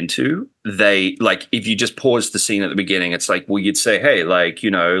walk into, they like if you just pause the scene at the beginning, it's like, well, you'd say, hey, like, you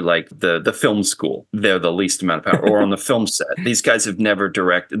know, like the film school, they're the least amount of power, or on the film set. These guys have never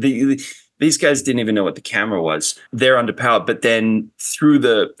directed. These guys didn't even know what the camera was. They're underpowered. But then through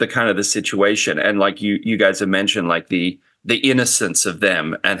the kind of the situation, and like you guys have mentioned, like the innocence of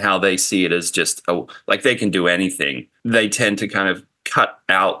them and how they see it as just like they can do anything. They tend to kind of cut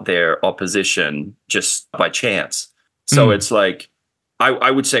out their opposition just by chance. So it's like,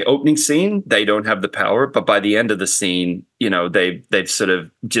 I would say opening scene, they don't have the power, but by the end of the scene, you know, they've sort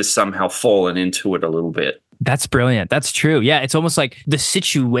of just somehow fallen into it a little bit. That's brilliant. That's true. Yeah. It's almost like the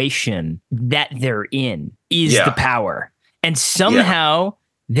situation that they're in is the power. And somehow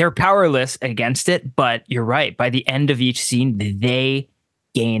they're powerless against it. But you're right. By the end of each scene, they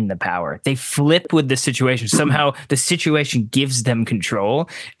gain the power. They flip with the situation. Somehow the situation gives them control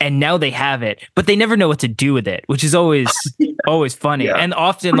and now they have it, but they never know what to do with it, which is always funny. Yeah. And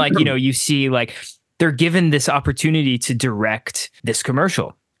often like, you know, you see like they're given this opportunity to direct this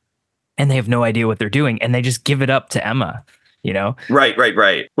commercial and they have no idea what they're doing, and they just give it up to Emma, you know? Right.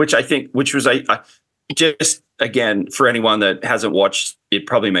 Which was I just, again, for anyone that hasn't watched, it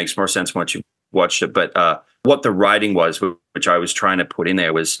probably makes more sense once you've watched it. But what the writing was, which I was trying to put in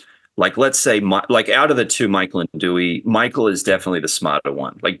there, was like, let's say, like out of the two, Michael and Dewey, Michael is definitely the smarter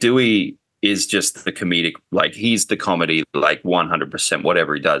one. Like Dewey is just the comedic, like he's the comedy, like 100%,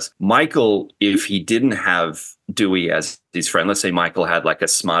 whatever he does. Michael, if he didn't have Dewey as his friend, let's say Michael had like a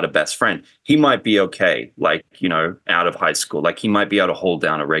smarter best friend, he might be okay, like, you know, out of high school, like he might be able to hold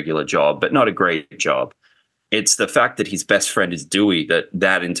down a regular job, but not a great job. It's the fact that his best friend is Dewey,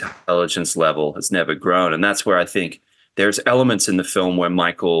 that intelligence level has never grown. And that's where I think there's elements in the film where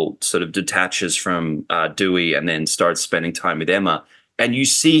Michael sort of detaches from Dewey and then starts spending time with Emma. And you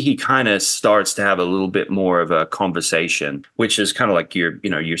see he kind of starts to have a little bit more of a conversation, which is kind of like your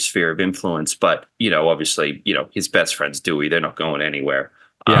sphere of influence. But, you know, obviously, you know, his best friend's Dewey. They're not going anywhere.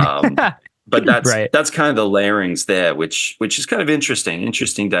 Yeah. But that's kind of the layerings there, which is kind of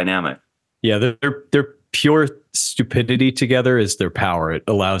interesting dynamic. Yeah, they're pure stupidity together is their power. It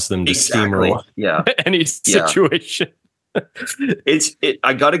allows them to steamroll any situation.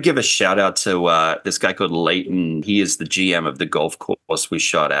 I got to give a shout out to this guy called Leighton. He is the GM of the golf course we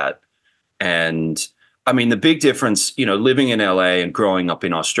shot at. And I mean, the big difference, you know, living in LA and growing up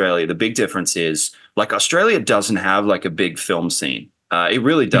in Australia, the big difference is like Australia doesn't have like a big film scene. It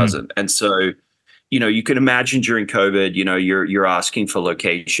really doesn't. And so, you know, you can imagine during COVID, you know, you're asking for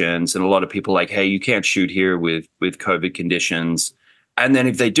locations and a lot of people like, hey, you can't shoot here with COVID conditions. And then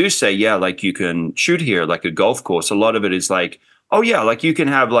if they do say, yeah, like you can shoot here, like a golf course, a lot of it is like, oh yeah, like you can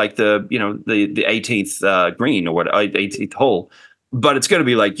have like the 18th green or what 18th hole, but it's going to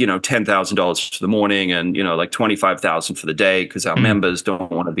be like, you know, $10,000 for the morning and, you know, like $25,000 for the day because our members don't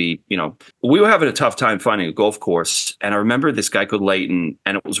want to be, you know, we were having a tough time finding a golf course. And I remember this guy called Leighton,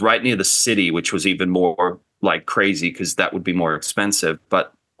 and it was right near the city, which was even more like crazy because that would be more expensive.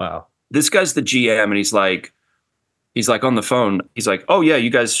 But wow, this guy's the GM and he's like on the phone. He's like, oh yeah, you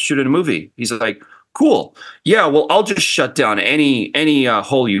guys shooting a movie. He's like, cool. Yeah, well, I'll just shut down any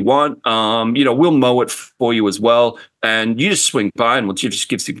hole you want. You know, we'll mow it for you as well. And you just swing by and we'll just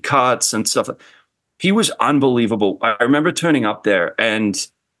give some cuts and stuff. He was unbelievable. I remember turning up there and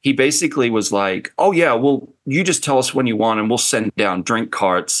he basically was like, oh yeah, well, you just tell us when you want and we'll send down drink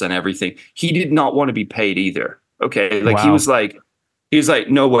carts and everything. He did not want to be paid either. Okay. Like wow. he was like,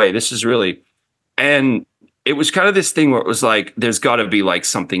 no way, this is really, and it was kind of this thing where it was like, there's got to be like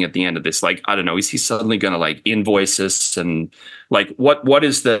something at the end of this. Like, I don't know, is he suddenly going to like invoice us? And like, what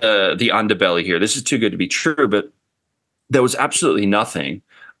is the underbelly here? This is too good to be true, but there was absolutely nothing.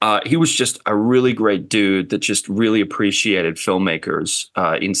 He was just a really great dude that just really appreciated filmmakers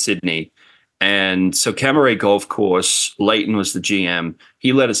in Sydney. And so Camaret Golf Course, Leighton was the GM.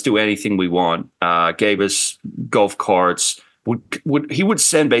 He let us do anything we want, gave us golf carts. He would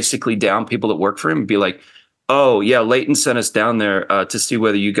send basically down people that work for him and be like, oh, yeah, Leighton sent us down there to see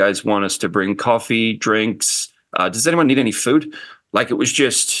whether you guys want us to bring coffee, drinks. Does anyone need any food? Like, it was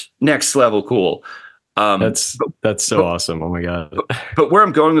just next level cool. That's so awesome. Oh, my God. But where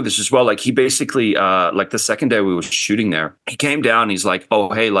I'm going with this as well, like, he basically, like, the second day we were shooting there, he came down. He's like,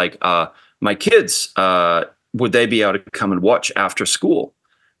 oh, hey, like, my kids, would they be able to come and watch after school?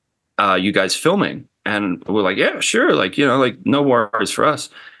 You guys filming? And we're like, yeah, sure. Like, you know, like, no worries for us.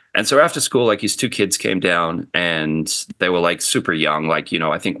 And so after school, like his two kids came down and they were like super young. Like, you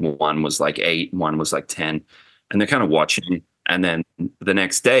know, I think one was like 8, one was like 10, and they're kind of watching. And then the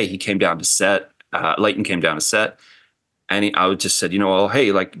next day he came down to set, Leighton came down to set, and I just said, you know, oh,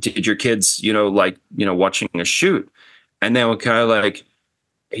 hey, like, did your kids, you know, like, you know, watching a shoot? And they were kind of like,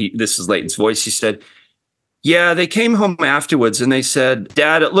 this is Leighton's voice. He said, yeah, they came home afterwards and they said,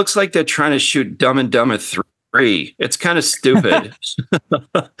 Dad, it looks like they're trying to shoot Dumb and Dumber 3. It's kind of stupid.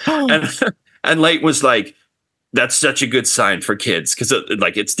 and Leighton was like, that's such a good sign for kids because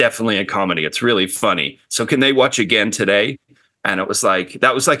like it's definitely a comedy. It's really funny. So can they watch again today? And it was like,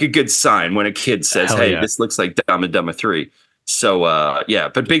 that was like a good sign when a kid says, hell hey, yeah. This looks like Dumb and Dumber 3. So yeah,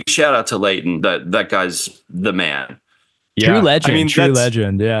 but big shout out to Leighton. That guy's the man. Yeah. True legend. I mean, true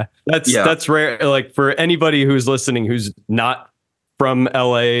legend. Yeah. That's rare. Like for anybody who's listening, who's not from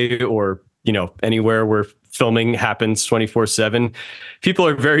LA or, you know, anywhere where filming happens 24/7. People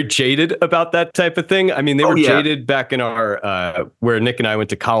are very jaded about that type of thing. I mean, they were jaded back in our where Nick and I went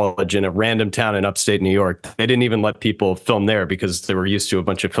to college in a random town in upstate New York. They didn't even let people film there because they were used to a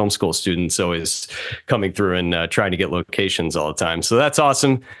bunch of film school students always coming through and trying to get locations all the time. So that's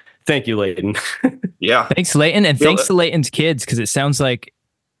awesome. Thank you, Leighton. Yeah. Thanks, Leighton. And thanks to Leighton's kids, because it sounds like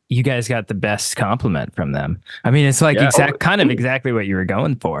you guys got the best compliment from them. I mean, it's like kind of exactly what you were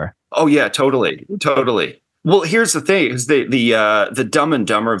going for. Oh yeah, totally. Well, here's the thing: is the Dumb and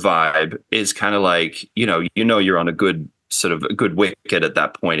Dumber vibe is kind of like you're on a good wicket at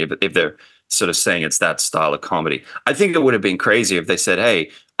that point if they're sort of saying it's that style of comedy. I think it would have been crazy if they said,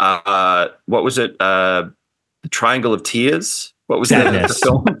 "Hey, what was it? The Triangle of Tears." What was the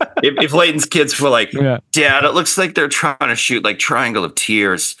film? If Leighton's kids were like, Dad, it looks like they're trying to shoot like Triangle of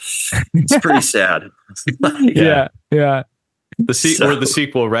Tears. It's pretty sad. Yeah. The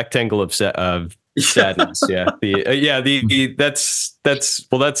sequel, Rectangle of Sadness.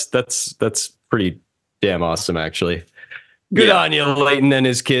 That's pretty damn awesome, actually. Good on you, Leighton and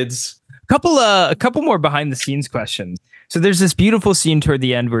his kids. A couple more behind the scenes questions. So there's this beautiful scene toward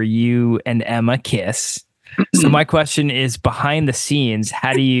the end where you and Emma kiss. So my question is, behind the scenes,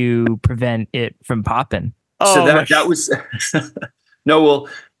 how do you prevent it from popping? So that was no, well,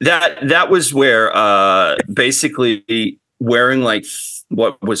 that was where basically wearing like,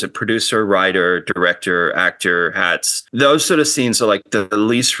 what was it, producer, writer, director, actor hats. Those sort of scenes are like the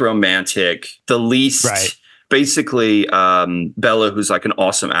least romantic, the least basically Bella, who's like an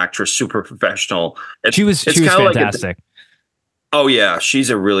awesome actress, super professional. She was fantastic. Oh yeah, she's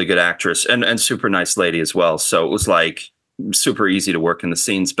a really good actress and super nice lady as well. So it was like super easy to work in the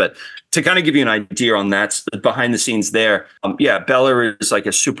scenes. But to kind of give you an idea on that behind the scenes there, Bella is like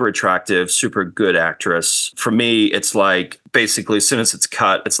a super attractive, super good actress. For me, it's like basically as soon as it's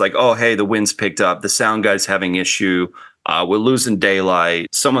cut, it's like, oh hey, the wind's picked up, the sound guy's having issue. We're losing daylight.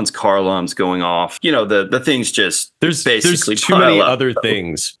 Someone's car alarm's going off. The things just there's too many other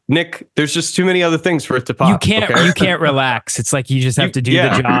things. Nick, there's just too many other things for it to pop. You can't relax. It's like you just have to do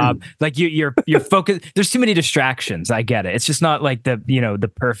the job. Like you're focused. There's too many distractions. I get it. It's just not like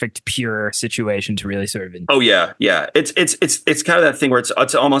the perfect pure situation to really sort of. Oh yeah. It's kind of that thing where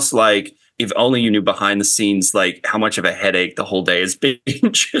it's almost like if only you knew behind the scenes, like how much of a headache the whole day has been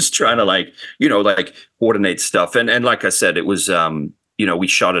just trying to like coordinate stuff. And like I said, it was, we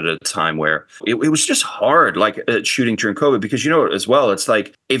shot it at a time where it was just hard, like shooting during COVID, because as well, it's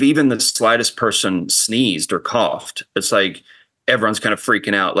like if even the slightest person sneezed or coughed, it's like everyone's kind of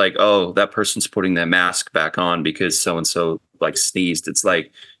freaking out, like, oh, that person's putting their mask back on because so-and-so like sneezed. It's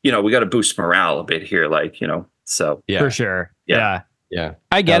like, we got to boost morale a bit here. Like, so. Yeah. For sure. Yeah. Yeah,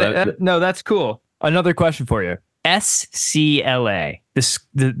 I get it. No, that's cool. Another question for you. SCLA,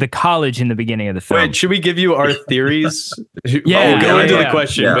 the college in the beginning of the film. Wait, should we give you our theories? Go into the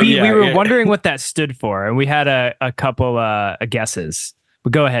question. Yeah. We were wondering what that stood for, and we had a couple guesses.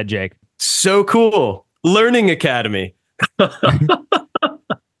 But go ahead, Jake. So cool. Learning Academy.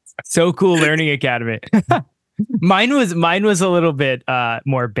 So cool, Learning Academy. Mine was a little bit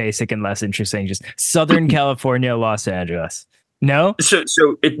more basic and less interesting. Just Southern California, Los Angeles. No. So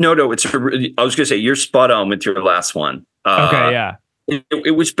no. It's I was gonna say you're spot on with your last one. Okay, yeah.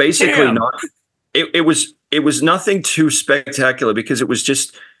 It was basically not. It was nothing too spectacular because it was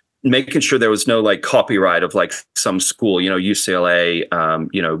just making sure there was no like copyright of like some school, UCLA,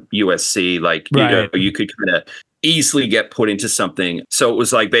 USC, like you could kind of easily get put into something. So it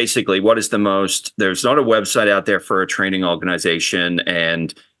was like basically what is the most, there's not a website out there for a training organization.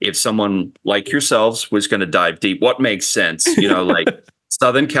 And if someone like yourselves was going to dive deep, what makes sense, like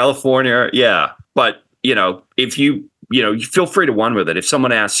Southern California. Yeah. But, if you feel free to run with it. If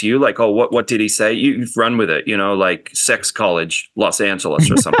someone asks you like, oh, what did he say? You run with it, like Sex College, Los Angeles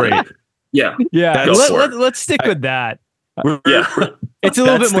or something. Yeah. Let's stick with that. It's a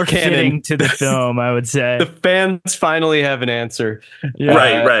little bit more fitting to the film, I would say. The fans finally have an answer.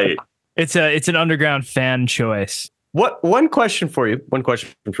 Yeah. Right. It's an underground fan choice. One question for you.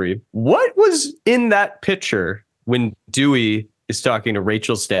 What was in that picture when Dewey is talking to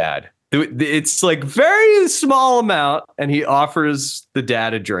Rachel's dad? It's like very small amount, and he offers the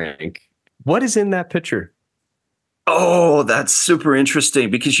dad a drink. What is in that picture? Oh, that's super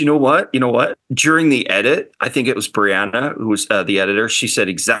interesting because you know what? During the edit, I think it was Brianna, who was the editor. She said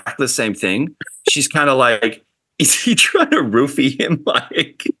exactly the same thing. She's kind of like, is he trying to roofie him?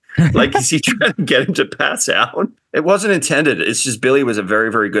 Like, is he trying to get him to pass out? It wasn't intended. It's just Billy was a very,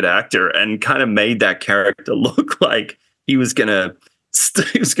 very good actor and kind of made that character look like he was gonna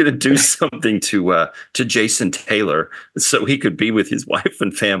do something to Jason Taylor so he could be with his wife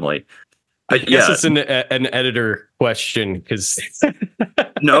and family. I guess it's an editor question because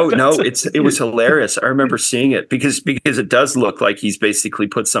no, it was hilarious. I remember seeing it because it does look like he's basically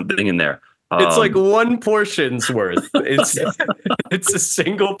put something in there. It's like one portion's worth. It's a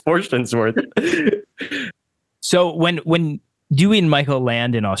single portion's worth. So when Dewey and Michael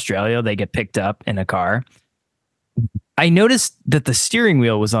land in Australia, they get picked up in a car. I noticed that the steering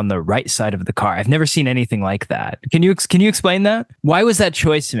wheel was on the right side of the car. I've never seen anything like that. Can you explain that? Why was that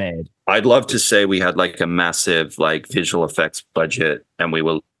choice made? I'd love to say we had like a massive like visual effects budget, and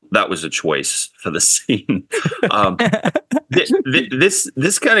that was a choice for the scene.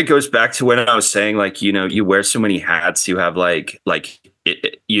 This kind of goes back to when I was saying, like, you wear so many hats, you have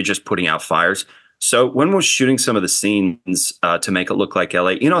you're just putting out fires. So when we're shooting some of the scenes to make it look like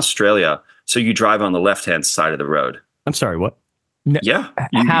LA in Australia, so you drive on the left-hand side of the road. I'm sorry, what? Yeah,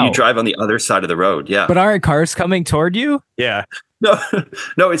 you drive on the other side of the road. Yeah, but aren't cars coming toward you? Yeah, no,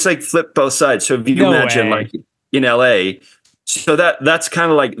 it's like flip both sides. So if you imagine like in LA, so that's kind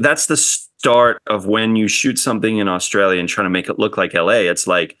of like that's the start of when you shoot something in Australia and trying to make it look like LA. It's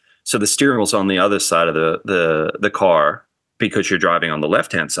like, so the steering wheel's on the other side of the car because you're driving on the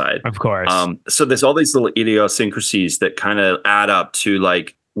left-hand side. Of course. So there's all these little idiosyncrasies that kind of add up to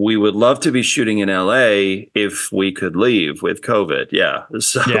like, we would love to be shooting in LA if we could leave with COVID. Yeah.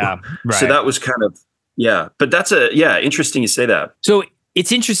 So, yeah, right. So that was kind of, yeah, but that's interesting you say that. So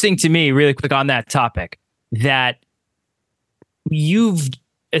it's interesting to me, really quick on that topic, that you've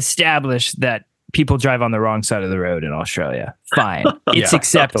established that people drive on the wrong side of the road in Australia. Fine. It's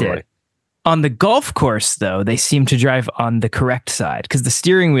accepted. Totally. On the golf course, though, they seem to drive on the correct side because the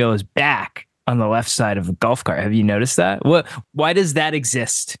steering wheel is back on the left side of a golf cart. Have you noticed that? Why does that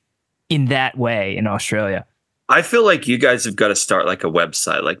exist in that way in Australia? I feel like you guys have got to start like a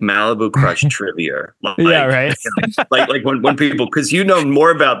website, like Malibu Crush Trivia. Yeah, right. like when people, because you know more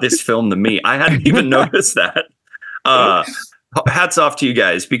about this film than me. I hadn't even noticed that. Hats off to you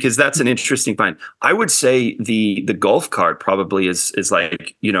guys, because that's an interesting find. I would say the golf cart probably is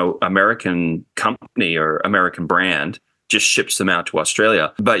like, American company or American brand just ships them out to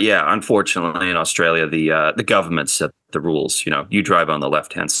Australia. But yeah, unfortunately in Australia, the government set the rules. You drive on the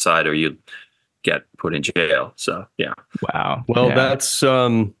left-hand side or you get put in jail. So yeah. Wow. Well, that's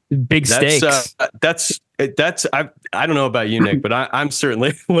big stakes. I don't know about you, Nick, but I'm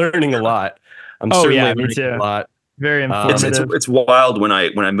certainly learning a lot. I'm certainly learning a lot. Very informative. It's wild when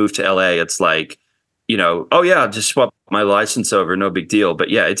I moved to LA. It's like, just swap my license over, no big deal. But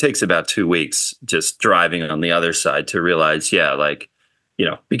yeah, it takes about 2 weeks just driving on the other side to realize,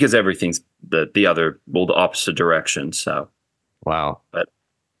 because everything's the opposite direction. So, wow, but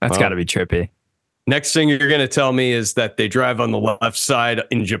that's got to be trippy. Next thing you're going to tell me is that they drive on the left side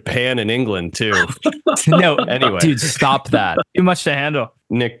in Japan and England too. No, anyway, dude, stop that. Too much to handle.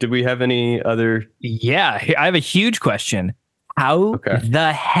 Nick, do we have any other? Yeah, I have a huge question. How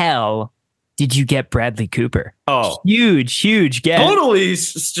the hell did you get Bradley Cooper? Oh, huge get. Totally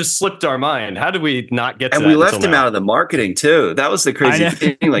just slipped our mind. How did we not get to that? And we left him out of the marketing too. That was the crazy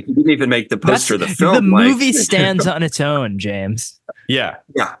thing. Like, he didn't even make the poster of the film. The movie stands on its own, James. Yeah.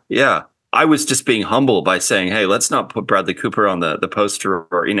 I was just being humble by saying, hey, let's not put Bradley Cooper on the poster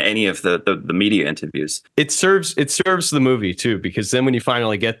or in any of the media interviews. It serves the movie too, because then when you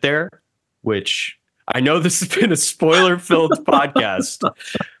finally get there, which I know this has been a spoiler-filled podcast,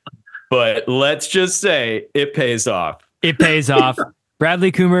 but let's just say it pays off. It pays off.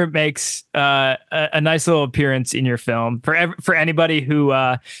 Bradley Cooper makes a nice little appearance in your film. For anybody who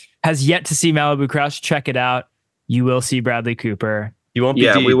has yet to see Malibu Crush, check it out. You will see Bradley Cooper. You won't be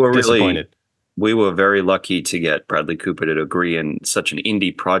disappointed. We were very lucky to get Bradley Cooper to agree in such an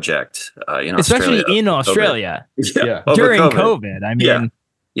indie project in especially Australia. in Australia. Yeah. During COVID. I mean,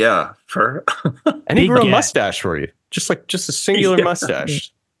 yeah. And he grew a mustache for you, just a singular mustache.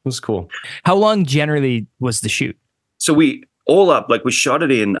 It was cool. How long generally was the shoot? So we shot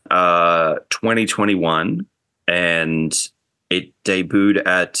it in 2021, and it debuted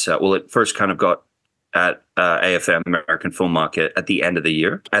at it first kind of got at AFM, American Film Market, at the end of the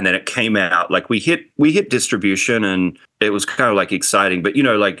year, and then it came out. Like we hit distribution, and it was kind of like exciting. But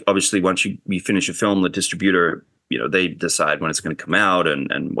obviously once you finish a film, the distributor, they decide when it's going to come out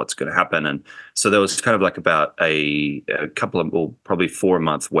and what's going to happen. And so there was kind of like about a couple of, probably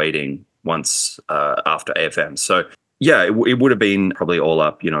 4-month waiting once after AFM. So yeah, it would have been probably all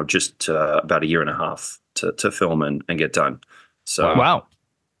up, just about a year and a half to film and get done. So wow,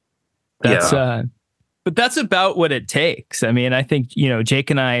 that's but that's about what it takes. I mean, I think, Jake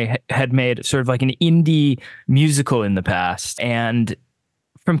and I had made sort of like an indie musical in the past, and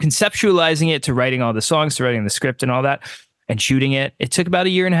from conceptualizing it to writing all the songs, to writing the script and all that, and shooting it, it took about a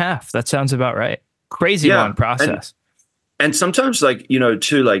year and a half. That sounds about right. Crazy long process. And sometimes too,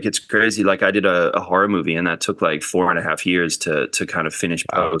 it's crazy. Like I did a horror movie, and that took like 4.5 years to kind of finish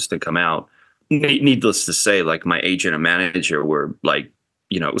post and come out. Needless to say, like my agent and manager were like,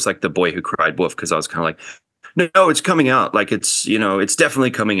 it was like the boy who cried wolf, because I was kind of like, no, it's coming out. Like it's definitely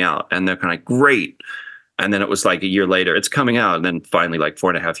coming out. And they're kind of like, great. And then it was like a year later, it's coming out. And then finally, like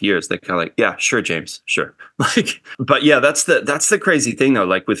 4.5 years, they're kind of like, yeah, sure, James, sure. Like, but yeah, that's the crazy thing though,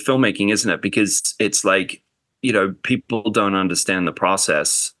 like with filmmaking, isn't it? Because it's like, people don't understand the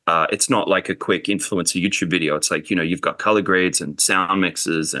process. It's not like a quick influencer YouTube video. It's like, you've got color grades and sound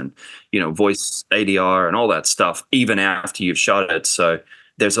mixes and, voice ADR and all that stuff, even after you've shot it. So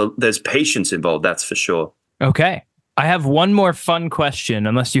there's patience involved. That's for sure. Okay. I have one more fun question,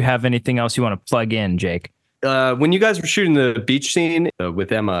 unless you have anything else you want to plug in, Jake. When you guys were shooting the beach scene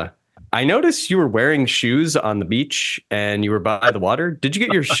with Emma, I noticed you were wearing shoes on the beach and you were by the water. Did you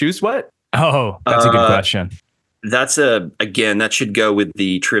get your shoes wet? Oh, that's a good question. That's again, that should go with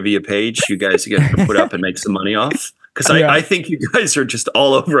the trivia page you guys are going to put up and make some money off. Because I think you guys are just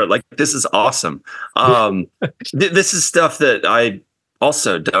all over it. Like, this is awesome. This is stuff that I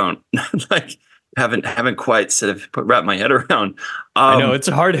also don't like. Haven't quite sort of wrapped my head around. I know it's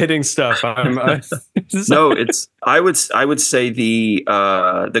hard hitting stuff. No, it's. I would say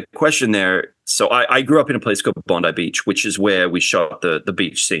the question there. So I grew up in a place called Bondi Beach, which is where we shot the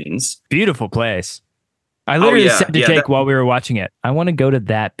beach scenes. Beautiful place. I literally said to Jake while we were watching it, I want to go to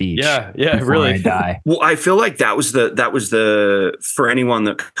that beach. Yeah, really. I die. Well, I feel like that was the for anyone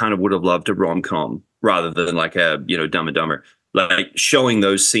that kind of would have loved a rom-com rather than like a Dumb and Dumber. Like showing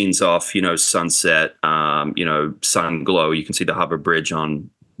those scenes off, sunset, sun glow. You can see the Harbor Bridge on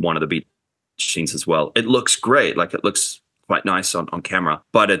one of the beach scenes as well. It looks great. Like it looks quite nice on camera,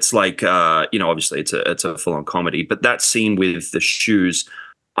 but it's like, obviously it's a full on comedy, but that scene with the shoes,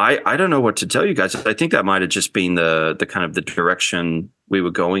 I don't know what to tell you guys. I think that might've just been the kind of the direction we were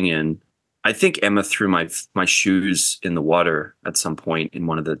going in. I think Emma threw my shoes in the water at some point in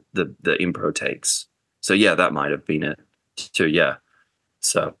one of the impro takes. So yeah, that might've been it. So yeah,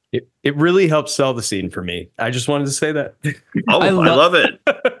 so it really helps sell the scene for me. I just wanted to say that. I love it.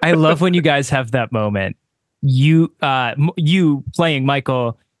 I love when you guys have that moment. You playing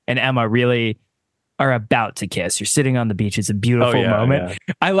Michael and Emma really are about to kiss. You're sitting on the beach. It's a beautiful moment.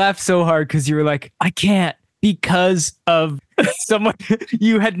 Yeah. I laughed so hard because you were like, I can't, because of someone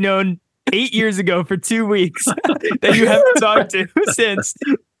you had known 8 years ago for 2 weeks that you haven't talked to since.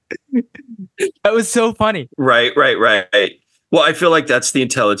 That was so funny. Right. Well, I feel like that's the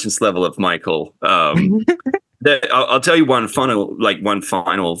intelligence level of Michael. I'll tell you one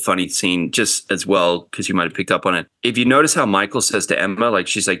final funny scene just as well, because you might have picked up on it. If you notice how Michael says to Emma, like,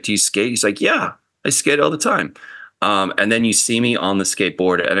 she's like, do you skate? He's like, yeah, I skate all the time. And then you see me on the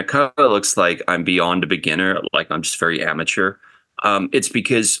skateboard and it kind of looks like I'm beyond a beginner, like I'm just very amateur. It's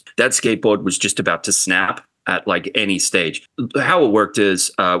because that skateboard was just about to snap at like any stage. How it worked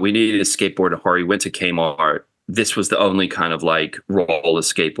is we needed a skateboard to hurry, went to Kmart. This was the only kind of like roller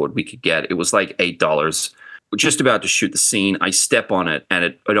skateboard we could get. It was like $8. We're just about to shoot the scene. I step on it and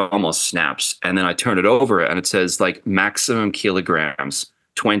it almost snaps. And then I turn it over and it says like maximum kilograms,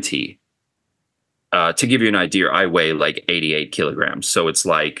 20. To give you an idea, I weigh like 88 kilograms. So it's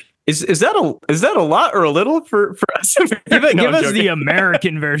like, Is that a lot or a little for us? Give us the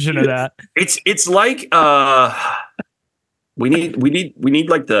American version of that. It's like we need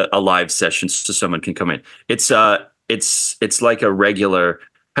like a live session so someone can come in. It's like a regular.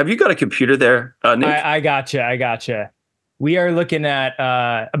 Have you got a computer there, Nick? I gotcha. We are looking at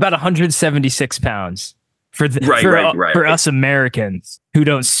about 176 pounds for us Americans who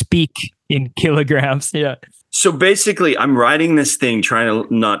don't speak in kilograms. Yeah. So basically, I'm riding this thing, trying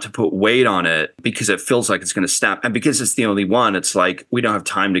not to put weight on it because it feels like it's going to snap. And because it's the only one, it's like, we don't have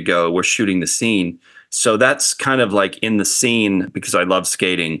time to go. We're shooting the scene. So that's kind of like in the scene because I love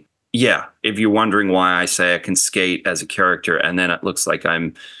skating. Yeah. If you're wondering why I say I can skate as a character and then it looks like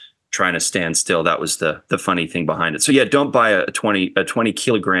I'm trying to stand still, that was the funny thing behind it. So yeah, don't buy a 20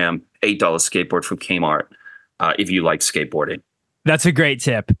 kilogram, $8 skateboard from Kmart if you like skateboarding. That's a great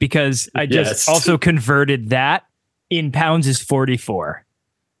tip because I just also converted that in pounds is 44.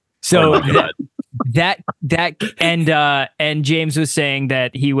 So that and James was saying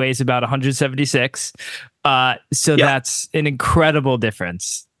that he weighs about 176. That's an incredible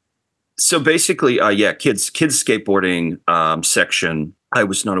difference. So basically, kids skateboarding section. I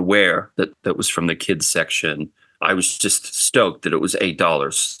was not aware that was from the kids section. I was just stoked that it was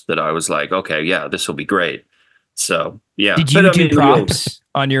 $8. That I was like, okay, yeah, this will be great. So yeah. Did you do props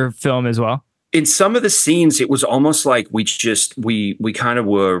on your film as well? In some of the scenes, it was almost like we kind of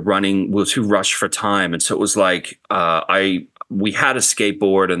were too rushed for time, and so it was like we had a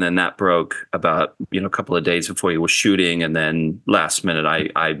skateboard, and then that broke about a couple of days before we were shooting, and then last minute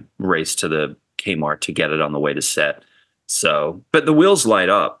I raced to the Kmart to get it on the way to set. So, but the wheels light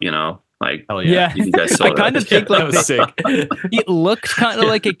up, Like, hell yeah. you guys saw I that. kind of think like was sick. it looked kind of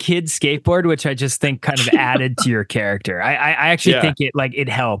like a kid's skateboard, which I just think kind of added to your character. I actually think it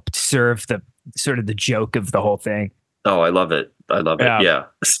helped serve the sort of the joke of the whole thing. Oh, I love it. I love it. Yeah.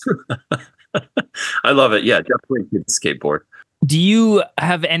 I love it. Yeah, definitely a kid's skateboard. Do you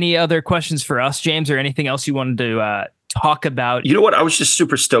have any other questions for us, James, or anything else you wanted to talk about? You know what? I was just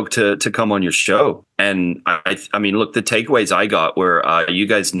super stoked to come on your show. And I mean, look, the takeaways I got were you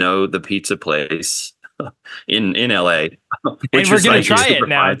guys know the pizza place in LA. And we're going to try it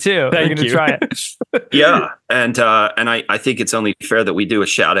now, too. We're going to try it. Yeah. And I think it's only fair that we do a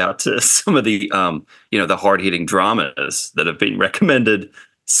shout out to some of the, the hard hitting dramas that have been recommended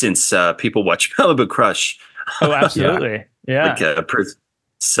since people watch Malibu Crush. Oh, absolutely. Yeah.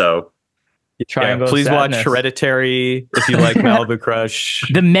 So Triangle please Sadness. watch Hereditary if you like Malibu Crush.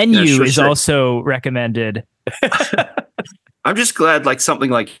 The Menu is also recommended. I'm just glad like something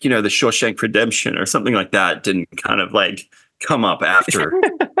like, the Shawshank Redemption or something like that didn't kind of like come up after.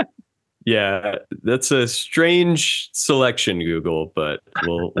 Yeah, that's a strange selection, Google, but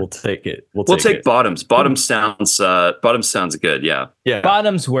we'll take it. We'll take it. Bottoms. Bottoms sounds good. Yeah. Yeah.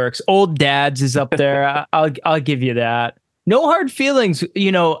 Bottoms works. Old Dads is up there. I'll give you that. No Hard Feelings.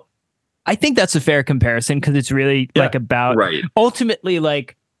 I think that's a fair comparison because it's really like about ultimately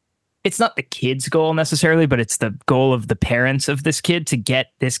like it's not the kid's goal necessarily, but it's the goal of the parents of this kid to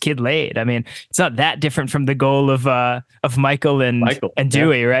get this kid laid. I mean, it's not that different from the goal of Michael and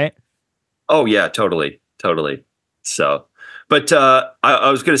Dewey, right? Oh yeah, totally. So, but I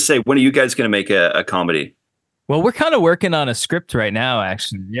was going to say, when are you guys going to make a comedy? Well, we're kind of working on a script right now,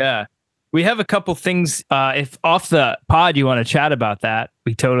 actually. Yeah. We have a couple things. If off the pod you want to chat about that,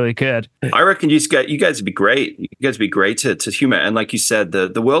 we totally could. I reckon you guys would be great. You guys would be great to humor. And like you said,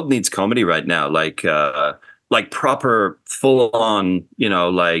 the world needs comedy right now. Like proper full on,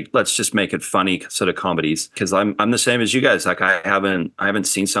 like let's just make it funny sort of comedies. Because I'm the same as you guys. Like I haven't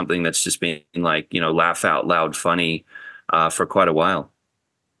seen something that's just been like, laugh out loud funny for quite a while.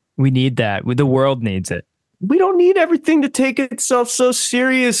 We need that. The world needs it. We don't need everything to take itself so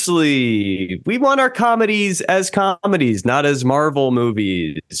seriously. We want our comedies as comedies, not as Marvel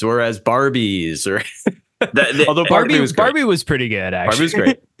movies or as Barbies. Or although Barbie was pretty good.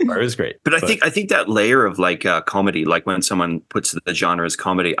 Actually, Barbie was great. But I think that layer of like comedy, like when someone puts the genre as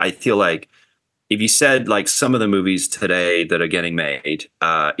comedy, I feel like if you said like some of the movies today that are getting made,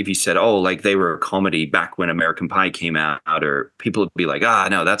 if you said, oh, like they were a comedy back when American Pie came out, or people would be like,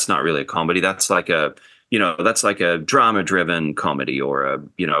 no, that's not really a comedy. That's like a drama-driven comedy, or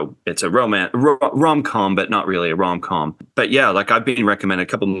it's a rom-com, but not really a rom-com. But yeah, like I've been recommended a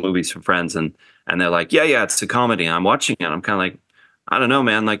couple of movies from friends, and they're like, yeah, it's a comedy. And I'm watching it. I'm kind of like, I don't know,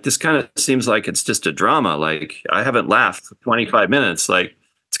 man. Like this kind of seems like it's just a drama. Like I haven't laughed for 25 minutes. Like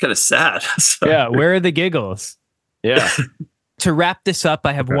it's kind of sad. So. Yeah, where are the giggles? Yeah. To wrap this up,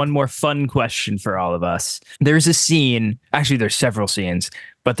 I have one more fun question for all of us. There's a scene. Actually, there's several scenes,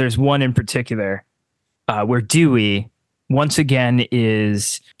 but there's one in particular. Where Dewey once again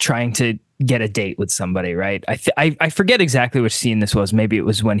is trying to get a date with somebody, right? I forget exactly which scene this was. Maybe it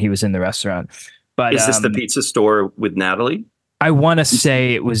was when he was in the restaurant. But is this the pizza store with Natalie? I want to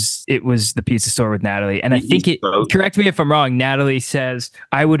say it was the pizza store with Natalie, and I think it. Correct me if I'm wrong. Natalie says,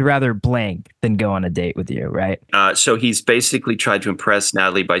 "I would rather blank than go on a date with you." Right? So he's basically tried to impress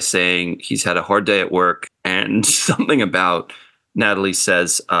Natalie by saying he's had a hard day at work, and something about. Natalie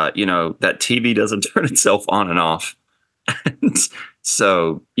says, that TV doesn't turn itself on and off. And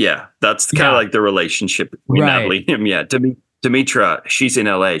so, yeah, that's kind of like the relationship between Natalie and him. Yeah. Demetra, she's in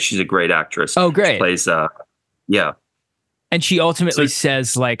LA. She's a great actress. Oh, great. She plays, yeah. And she ultimately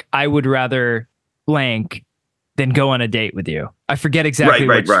says, like, I would rather blank than go on a date with you. I forget exactly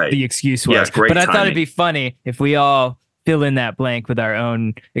what the excuse was. Yeah, but I thought it'd be funny if we all fill in that blank with our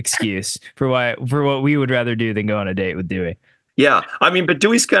own excuse for what we would rather do than go on a date with Dewey. Yeah, I mean, but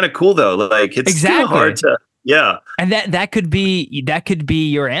Dewey's kind of cool though. Like it's too hard to, yeah. And that could be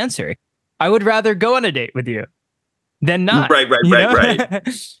your answer. I would rather go on a date with you than not. Right.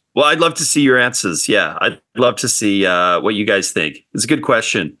 Well, I'd love to see your answers. Yeah, I'd love to see what you guys think. It's a good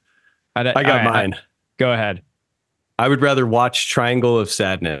question. I got mine. Go ahead. I would rather watch Triangle of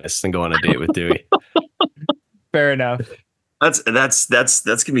Sadness than go on a date with Dewey. Fair enough. That's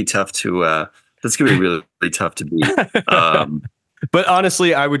gonna be tough to. That's going to be really, really tough to beat. But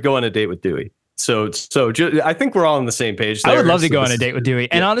honestly, I would go on a date with Dewey. So I think we're all on the same page there. I would love to go on a date with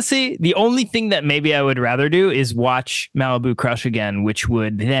Dewey. And honestly, the only thing that maybe I would rather do is watch Malibu Crush again, which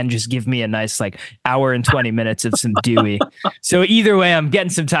would then just give me a nice like hour and 20 minutes of some Dewey. So either way, I'm getting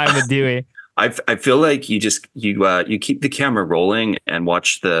some time with Dewey. I feel like you keep the camera rolling and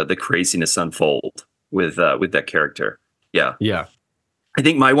watch the craziness unfold with that character. Yeah. Yeah. I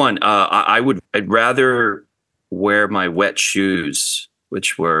think my one, I'd rather wear my wet shoes,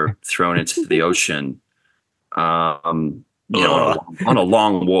 which were thrown into the ocean, on a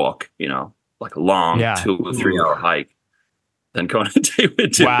long walk, like a long 2 or 3 hour hike, than go on a date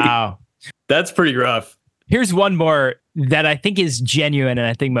with Dewey. Wow. That's pretty rough. Here's one more that I think is genuine, and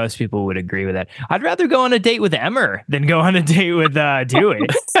I think most people would agree with it. I'd rather go on a date with Emmer than go on a date with Dewey.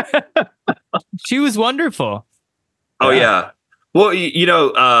 She was wonderful. Oh, yeah. Well,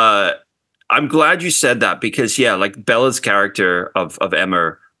 I'm glad you said that because, like Bella's character of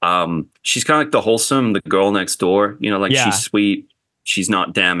Emmer, she's kind of like the wholesome, the girl next door, she's sweet. She's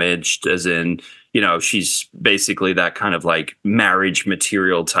not damaged, as in, she's basically that kind of like marriage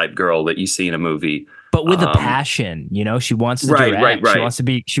material type girl that you see in a movie. But with a passion, she wants to direct. Right.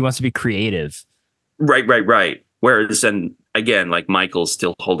 She wants to be creative. Right. Whereas, and again, like Michael's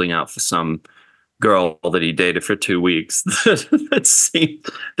still holding out for some girl that he dated for 2 weeks.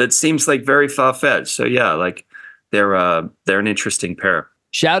 that seems like very far-fetched. So yeah, like they're an interesting pair.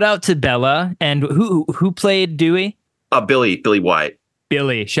 Shout out to Bella. And who played Dewey? Billy White.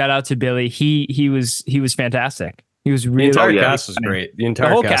 Billy. Shout out to Billy. He was fantastic. He was really. The entire cast was great. The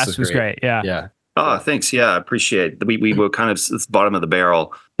whole cast was great. Yeah. Yeah. Oh, thanks. Yeah, I appreciate it. We were kind of bottom of the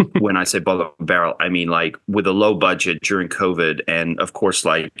barrel. When I say bottom of the barrel, I mean like with a low budget during COVID. And of course,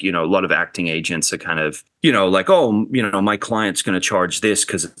 like, a lot of acting agents are kind of, like, oh, my client's going to charge this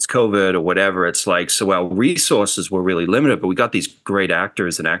because it's COVID or whatever. It's like, so our resources were really limited, but we got these great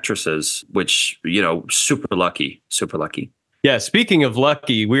actors and actresses, which, super lucky. Yeah. Speaking of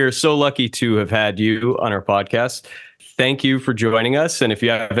lucky, we are so lucky to have had you on our podcast. Thank you for joining us. And if you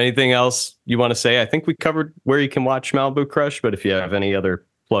have anything else you want to say, I think we covered where you can watch Malibu Crush, but if you have any other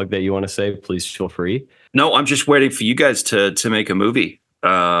plug that you want to say, please feel free. No, I'm just waiting for you guys to make a movie.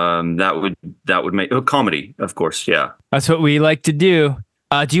 That would make a comedy, of course. Yeah. That's what we like to do.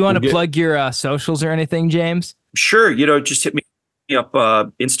 Do you want to plug your socials or anything, James? Sure. Just hit me up,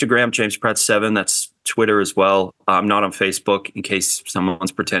 Instagram, James Pratt 7. That's Twitter as well. I'm not on Facebook in case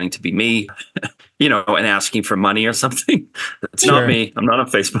someone's pretending to be me, and asking for money or something. That's not me. I'm not on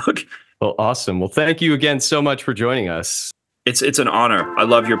Facebook. Well, awesome. Well, thank you again so much for joining us. It's an honor. I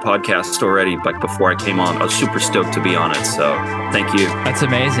love your podcast already. Like before I came on, I was super stoked to be on it. So thank you. That's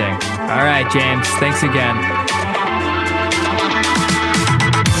amazing. All right, James. Thanks again.